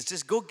need Jesus.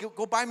 Just go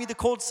buy me the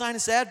cold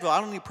sinus Advil.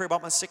 I don't need to pray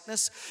about my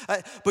sickness.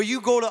 But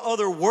you go to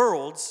other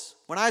worlds.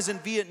 When I was in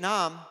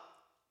Vietnam,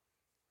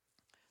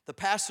 the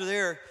pastor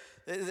there,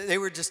 they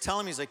were just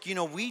telling me, he's like,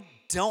 we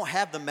don't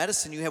have the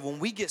medicine you have. When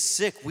we get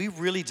sick, we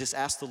really just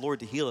ask the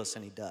Lord to heal us,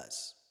 and he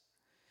does.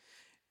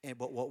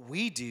 But what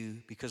we do,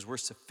 because we're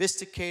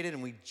sophisticated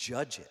and we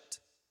judge it,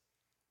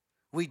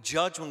 we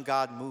judge when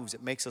God moves.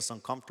 It makes us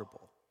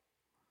uncomfortable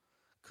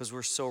because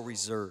we're so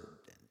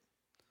reserved and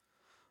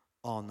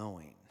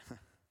all-knowing.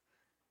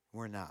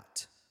 We're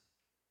not.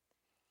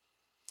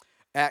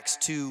 Acts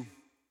 2,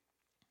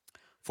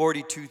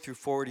 42 through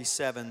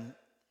 47.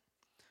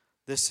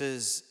 This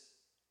is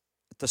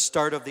at the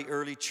start of the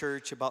early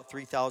church, about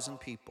 3,000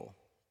 people.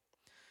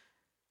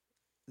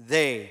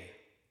 They,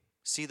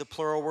 see the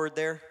plural word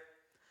there?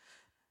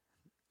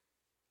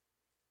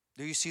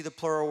 Do you see the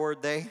plural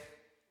word they?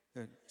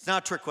 It's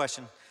not a trick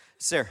question.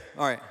 It's there.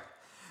 All right.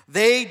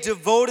 They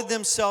devoted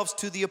themselves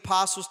to the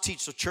apostles' teaching,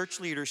 so church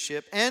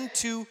leadership, and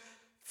to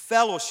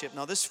fellowship.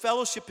 Now, this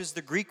fellowship is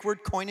the Greek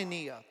word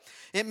koinonia.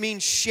 It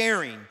means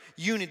sharing,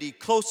 unity,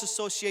 close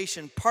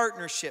association,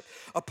 partnership,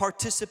 a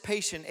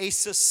participation, a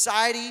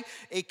society,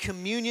 a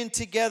communion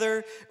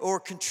together, or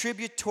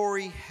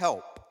contributory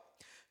help.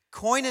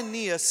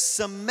 Koinonia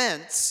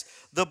cements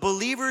the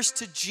believers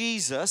to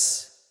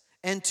Jesus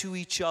and to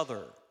each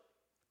other.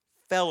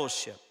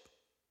 Fellowship.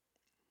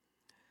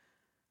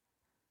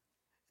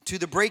 To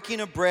the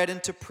breaking of bread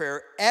and to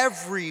prayer,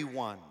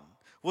 everyone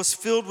was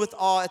filled with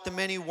awe at the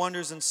many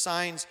wonders and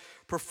signs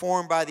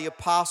performed by the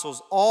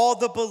apostles. All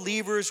the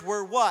believers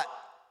were what?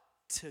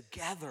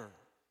 Together.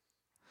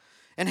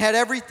 And had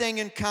everything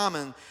in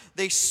common.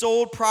 They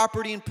sold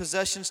property and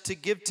possessions to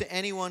give to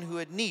anyone who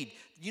had need.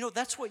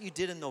 That's what you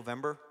did in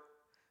November.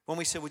 When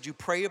we said, would you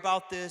pray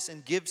about this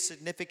and give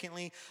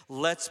significantly?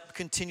 Let's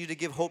continue to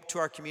give hope to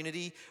our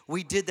community.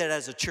 We did that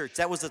as a church.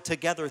 That was a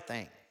together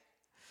thing.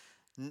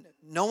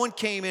 No one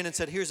came in and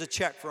said, here's a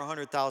check for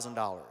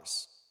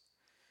 $100,000.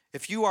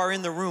 If you are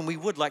in the room, we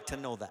would like to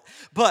know that.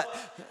 But,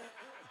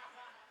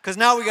 because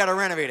now we got to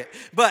renovate it.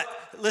 But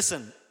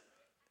listen,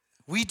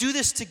 we do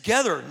this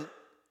together.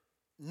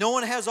 No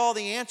one has all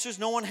the answers.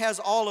 No one has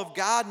all of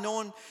God.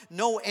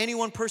 No any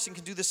one person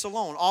can do this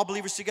alone. All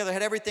believers together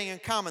had everything in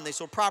common. They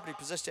sold property,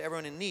 possessed to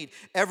everyone in need.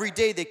 Every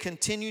day they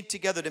continued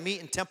together to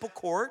meet in temple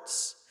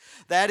courts.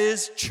 That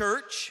is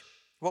church,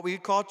 what we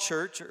would call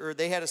church, or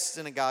they had a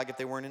synagogue if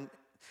they weren't in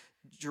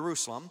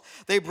Jerusalem.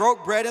 They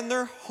broke bread in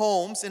their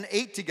homes and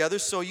ate together.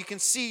 So you can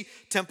see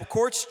temple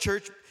courts,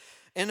 church,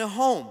 and the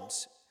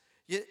homes.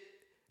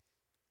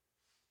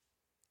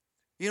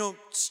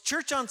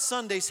 Church on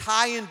Sundays,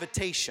 high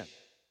invitation.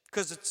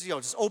 Because it's,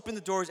 just open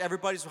the doors,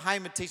 everybody's high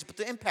invitation, but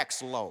the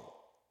impact's low.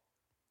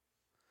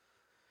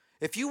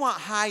 If you want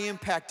high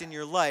impact in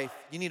your life,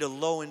 you need a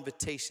low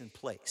invitation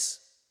place.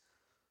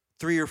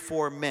 3 or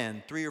 4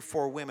 men, 3 or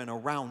 4 women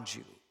around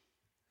you.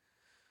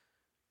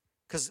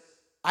 Because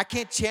I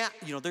can't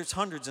there's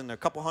hundreds in there, a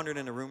couple hundred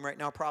in the room right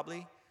now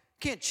probably.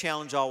 Can't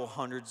challenge all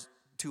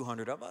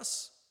 200 of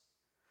us.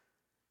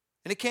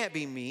 And it can't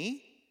be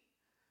me,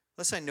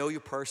 unless I know you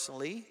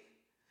personally.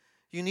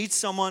 You need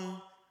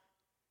someone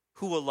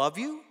who will love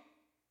you,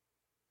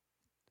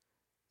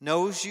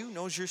 knows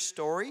your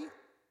story,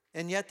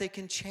 and yet they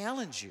can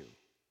challenge you.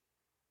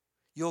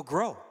 You'll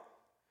grow.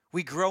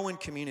 We grow in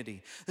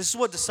community. This is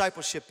what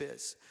discipleship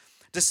is.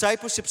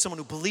 Discipleship is someone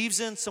who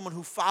believes in, someone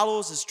who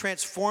follows, is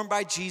transformed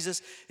by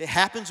Jesus. It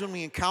happens when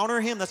we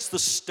encounter him. That's the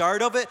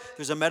start of it.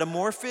 There's a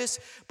metamorphosis,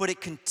 but it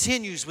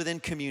continues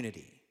within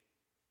community.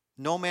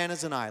 No man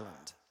is an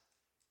island.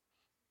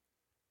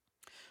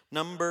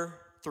 Number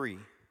 3,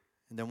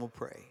 and then we'll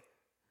pray.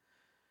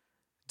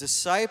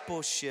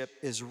 Discipleship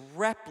is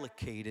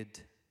replicated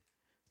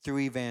through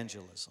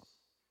evangelism.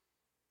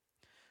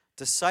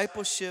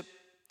 Discipleship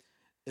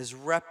is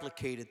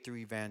replicated through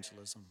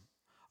evangelism.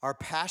 Our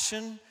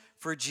passion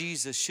for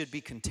Jesus should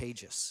be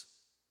contagious.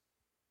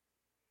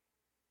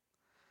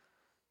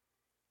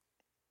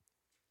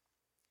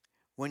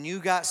 When you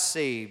got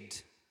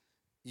saved,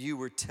 you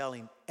were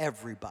telling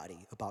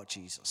everybody about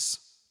Jesus.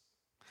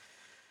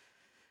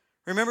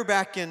 Remember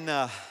back in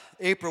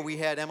April, we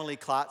had Emily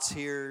Klotz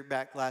here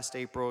back last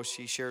April.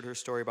 She shared her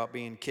story about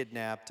being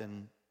kidnapped,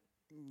 and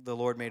the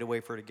Lord made a way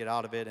for her to get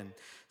out of it. And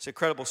it's an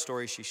incredible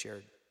story she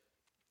shared.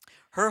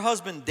 Her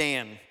husband,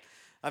 Dan,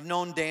 I've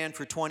known Dan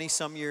for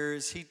 20-some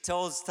years. He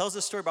tells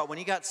a story about when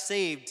he got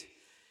saved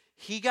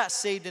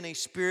in a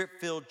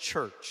spirit-filled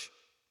church.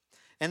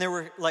 And there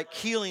were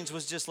healings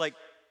was just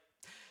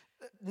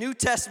New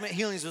Testament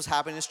healings was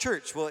happening in his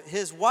church. Well,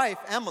 his wife,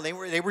 Emily,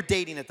 they were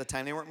dating at the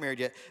time. They weren't married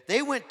yet.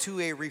 They went to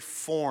a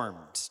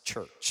Reformed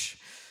church.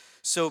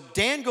 So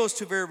Dan goes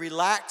to a very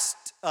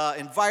relaxed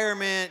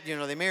environment.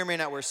 They may or may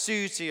not wear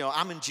suits.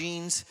 I'm in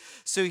jeans.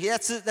 So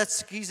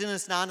he's in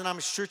this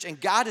non-denominational church, and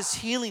God is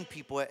healing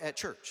people at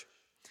church.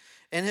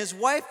 And his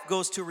wife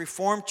goes to a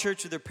Reformed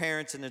church with her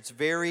parents, and it's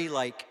very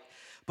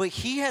but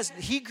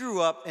he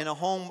grew up in a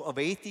home of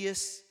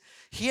atheists.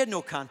 He had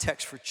no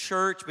context for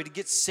church, but he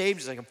gets saved.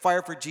 He's like, I'm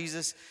fired for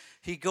Jesus.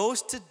 He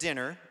goes to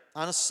dinner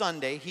on a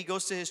Sunday. He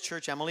goes to his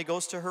church. Emily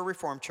goes to her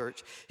Reformed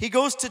church. He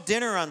goes to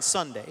dinner on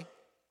Sunday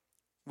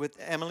with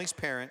Emily's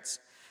parents.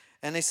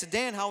 And they said,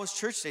 Dan, how was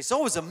church today? So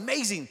it was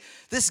amazing.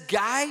 This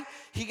guy,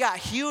 he got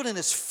healed and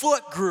his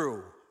foot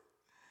grew.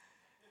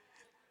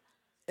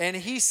 And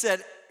he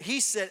said,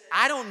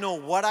 I don't know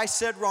what I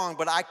said wrong,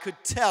 but I could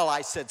tell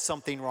I said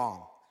something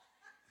wrong.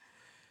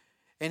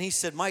 And he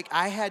said, Mike,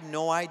 I had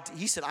no idea.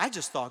 He said, I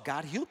just thought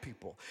God healed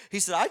people. He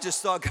said, I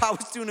just thought God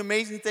was doing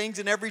amazing things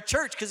in every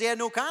church because he had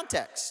no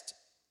context.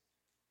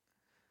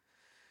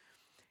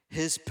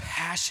 His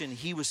passion,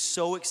 he was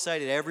so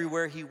excited.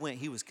 Everywhere he went,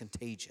 he was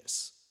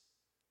contagious.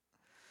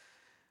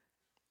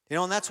 You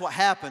know, and that's what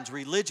happens.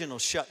 Religion will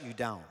shut you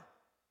down.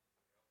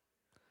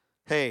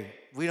 Hey,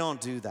 we don't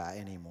do that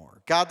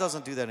anymore. God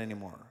doesn't do that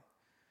anymore.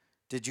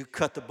 Did you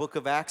cut the book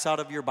of Acts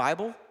out of your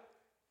Bible?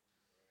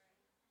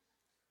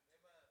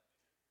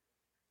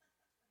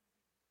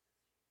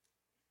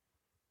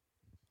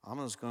 I'm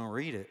just going to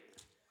read it.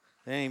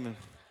 It ain't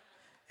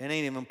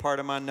even part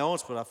of my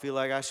notes, but I feel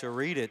like I should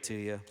read it to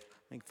you.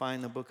 Let me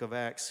find the book of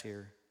Acts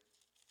here.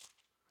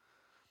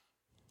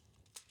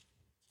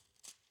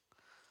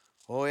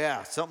 Oh,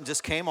 yeah, something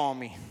just came on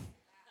me.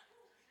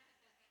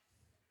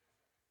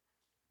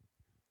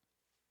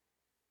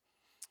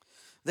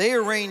 They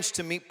arranged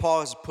to meet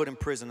Paul as put in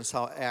prison. That's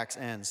how Acts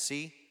ends.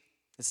 See?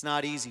 It's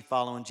not easy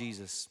following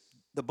Jesus.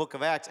 The book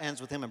of Acts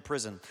ends with him in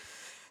prison.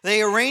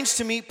 They arranged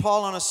to meet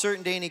Paul on a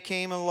certain day, and he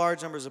came in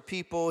large numbers of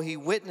people. He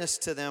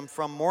witnessed to them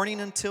from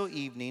morning until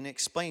evening,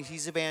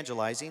 he's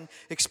evangelizing,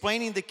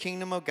 explaining the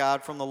kingdom of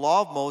God from the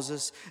law of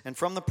Moses and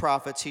from the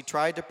prophets. He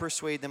tried to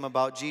persuade them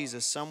about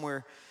Jesus. Some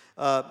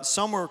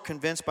were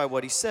convinced by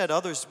what he said.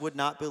 Others would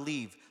not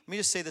believe. Let me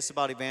just say this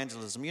about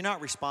evangelism. You're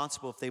not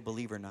responsible if they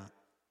believe or not.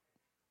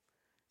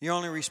 You're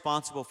only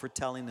responsible for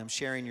telling them,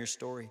 sharing your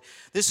story.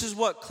 This is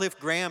what Cliff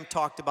Graham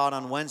talked about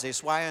on Wednesday.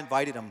 That's why I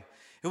invited him.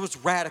 It was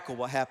radical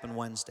what happened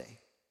Wednesday.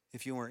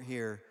 If you weren't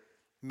here,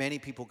 many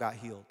people got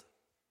healed.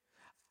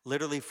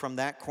 Literally from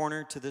that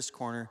corner to this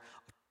corner,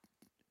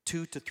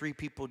 2 to 3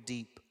 people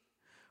deep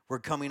were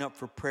coming up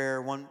for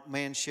prayer. One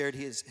man shared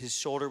his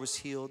shoulder was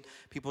healed.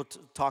 People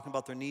talking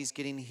about their knees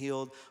getting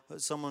healed.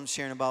 Someone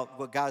sharing about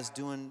what God's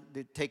doing,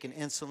 taking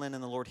insulin,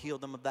 and the Lord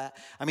healed them of that.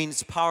 I mean,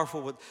 it's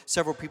powerful.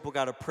 Several people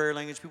got a prayer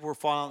language. People were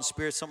falling out in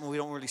spirit, something we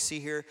don't really see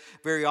here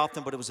very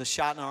often, but it was a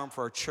shot in the arm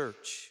for our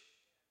church.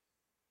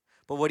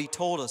 But what he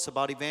told us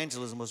about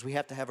evangelism was we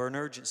have to have an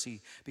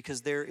urgency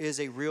because there is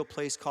a real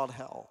place called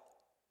hell.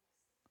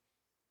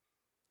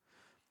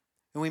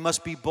 And we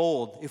must be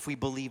bold if we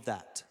believe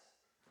that.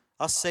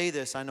 I'll say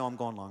this. I know I'm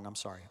going long. I'm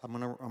sorry. I'm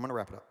gonna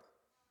wrap it up.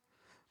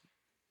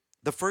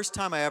 The first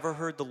time I ever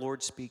heard the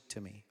Lord speak to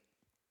me,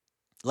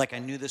 like I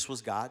knew this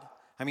was God.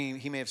 I mean,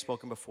 he may have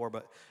spoken before,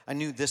 but I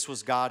knew this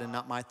was God and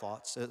not my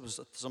thoughts. It was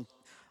some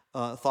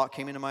thought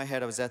came into my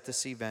head. I was at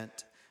this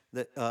event,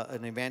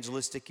 an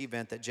evangelistic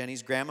event that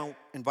Jenny's grandma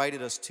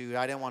invited us to.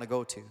 I didn't want to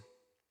go to.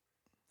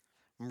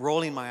 I'm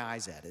rolling my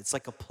eyes at it. It's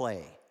like a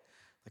play,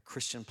 a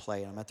Christian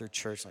play. And I'm at their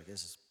church like,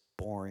 this is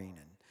boring.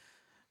 And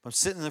I'm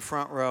sitting in the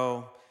front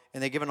row,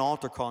 and they give an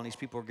altar call, and these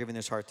people are giving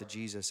their heart to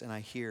Jesus. And I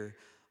hear,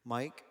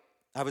 Mike,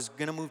 I was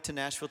going to move to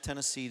Nashville,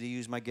 Tennessee to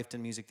use my gift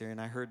in music there,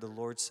 and I heard the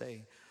Lord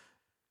say,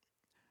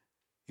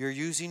 you're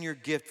using your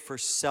gift for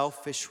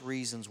selfish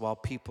reasons while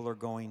people are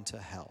going to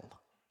hell.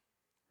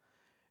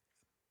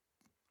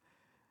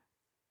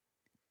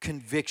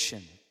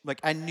 Conviction.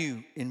 Like I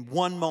knew in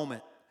one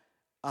moment,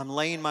 I'm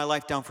laying my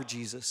life down for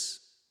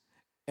Jesus,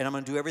 and I'm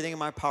going to do everything in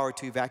my power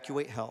to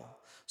evacuate hell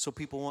so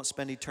people won't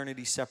spend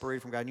eternity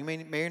separated from God. You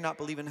may not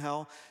believe in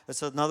hell.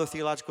 That's another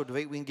theological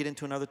debate we can get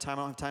into another time.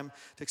 I don't have time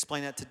to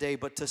explain that today,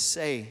 but to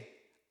say,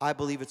 I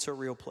believe it's a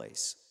real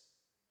place.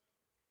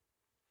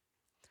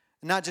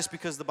 Not just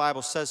because the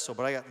Bible says so,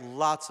 but I got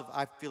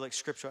I feel like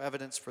scriptural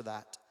evidence for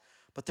that.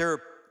 But there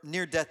are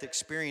near-death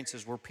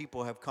experiences where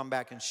people have come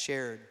back and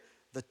shared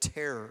the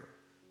terror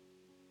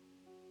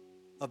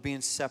of being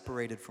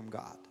separated from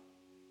God.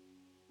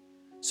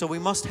 So we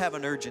must have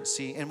an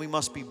urgency, and we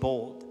must be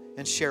bold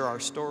and share our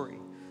story.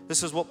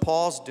 This is what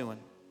Paul's doing.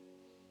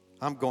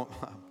 And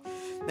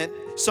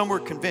some were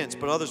convinced,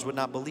 but others would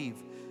not believe.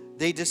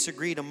 They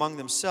disagreed among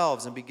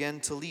themselves and began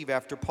to leave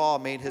after Paul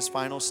made his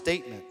final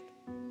statement.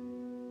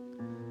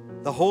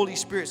 The Holy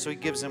Spirit, so he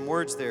gives them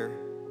words there.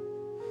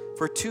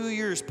 For 2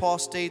 years, Paul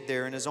stayed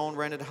there in his own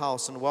rented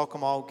house and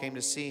welcomed all who came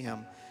to see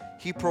him.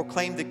 He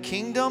proclaimed the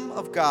kingdom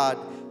of God,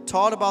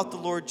 taught about the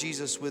Lord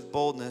Jesus with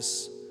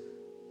boldness,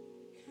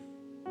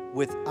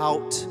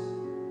 without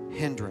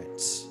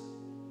hindrance.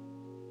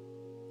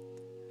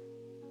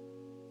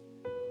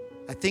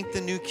 I think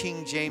the New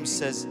King James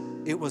says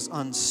it was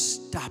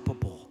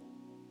unstoppable.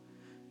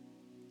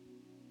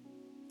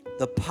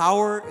 The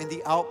power and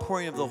the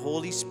outpouring of the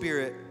Holy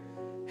Spirit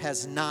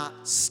has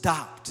not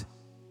stopped.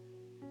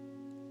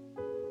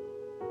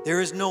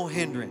 There is no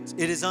hindrance.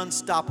 It is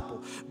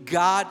unstoppable.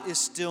 God is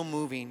still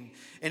moving.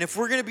 And if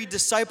we're going to be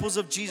disciples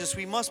of Jesus,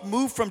 we must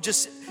move from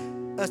just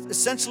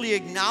essentially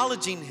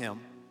acknowledging him.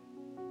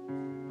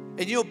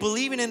 And you know,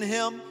 believing in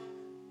him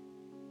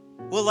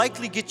will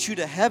likely get you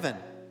to heaven.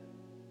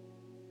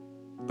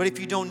 But if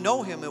you don't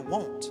know him, it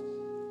won't.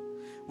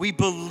 We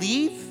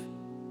believe,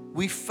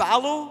 we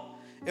follow,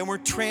 and we're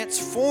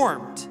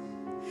transformed.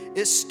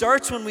 It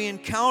starts when we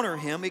encounter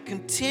him. It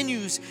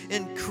continues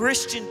in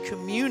Christian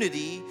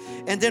community,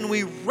 and then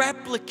we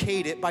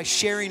replicate it by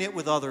sharing it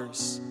with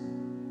others.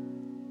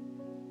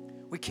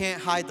 We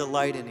can't hide the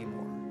light anymore.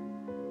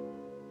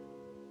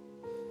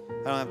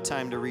 I don't have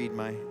time to read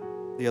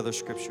the other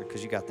scripture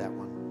because you got that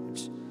one.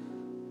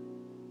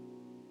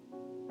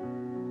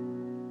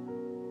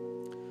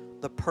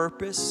 The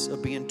purpose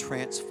of being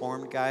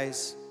transformed,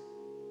 guys,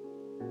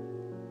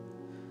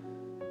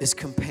 is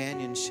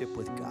companionship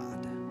with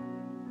God.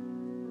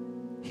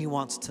 He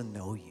wants to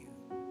know you.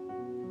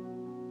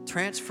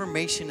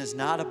 Transformation is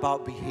not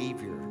about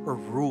behavior or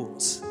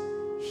rules.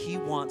 He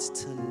wants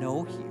to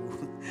know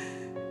you.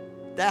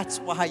 That's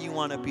why you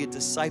want to be a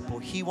disciple.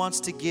 He wants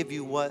to give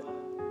you what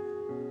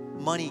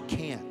money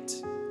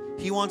can't.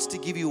 He wants to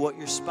give you what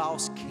your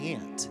spouse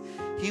can't.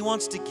 He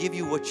wants to give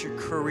you what your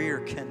career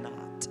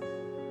cannot.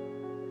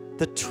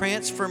 The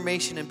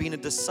transformation in being a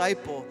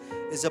disciple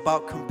is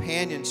about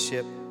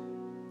companionship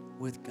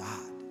with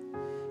God.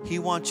 He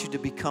wants you to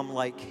become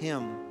like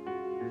him.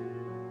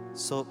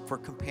 So for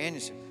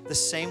companionship, the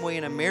same way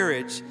in a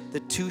marriage, the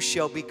two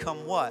shall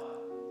become what?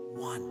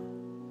 One.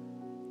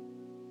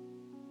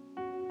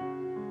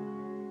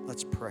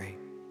 Let's pray.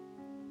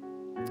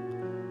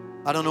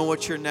 I don't know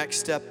what your next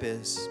step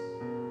is,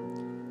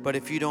 but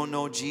if you don't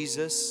know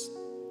Jesus,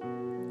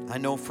 I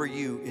know for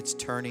you, it's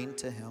turning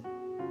to him.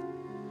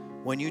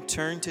 When you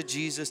turn to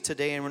Jesus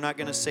today, and we're not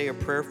going to say a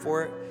prayer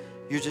for it,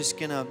 you're just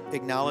going to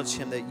acknowledge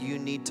him that you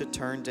need to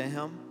turn to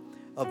him.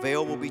 A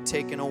veil will be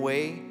taken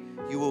away.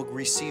 You will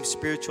receive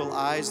spiritual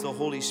eyes. The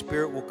Holy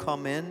Spirit will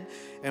come in.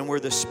 And where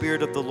the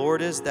Spirit of the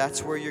Lord is,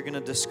 that's where you're going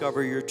to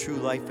discover your true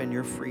life and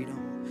your freedom.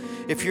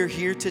 If you're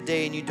here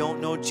today and you don't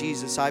know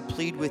Jesus, I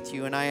plead with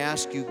you and I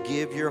ask you,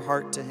 give your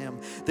heart to him.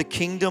 The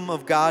kingdom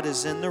of God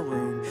is in the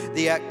room.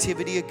 The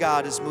activity of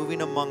God is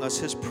moving among us.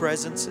 His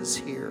presence is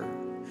here.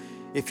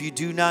 If you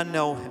do not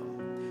know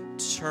him,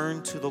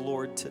 turn to the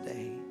Lord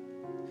today.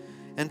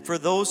 And for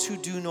those who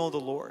do know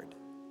the Lord,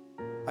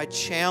 I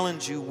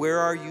challenge you, where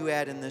are you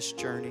at in this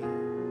journey?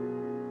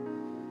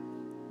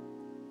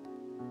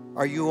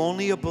 Are you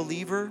only a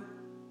believer?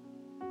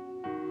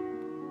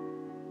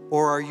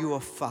 Or are you a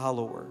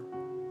follower?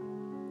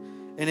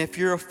 And if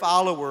you're a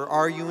follower,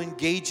 are you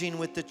engaging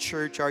with the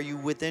church? Are you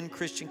within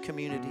Christian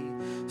community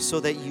so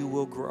that you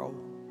will grow?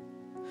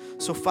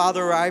 So,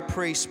 Father, I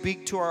pray,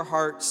 speak to our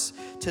hearts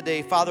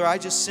today. Father, I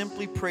just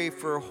simply pray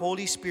for a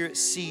Holy Spirit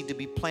seed to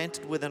be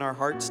planted within our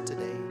hearts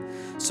today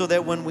so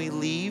that when we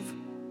leave,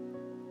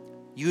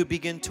 you would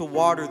begin to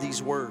water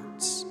these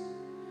words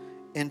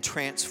and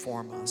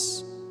transform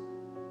us,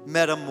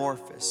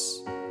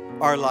 metamorphose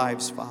our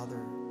lives, Father.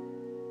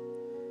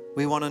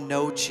 We want to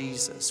know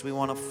Jesus. We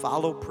want to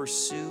follow,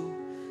 pursue,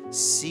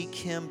 seek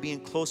him, be in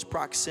close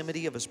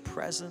proximity of his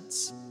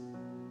presence,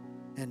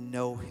 and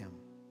know him.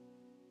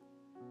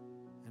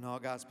 And all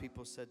God's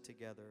people said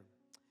together,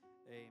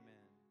 amen.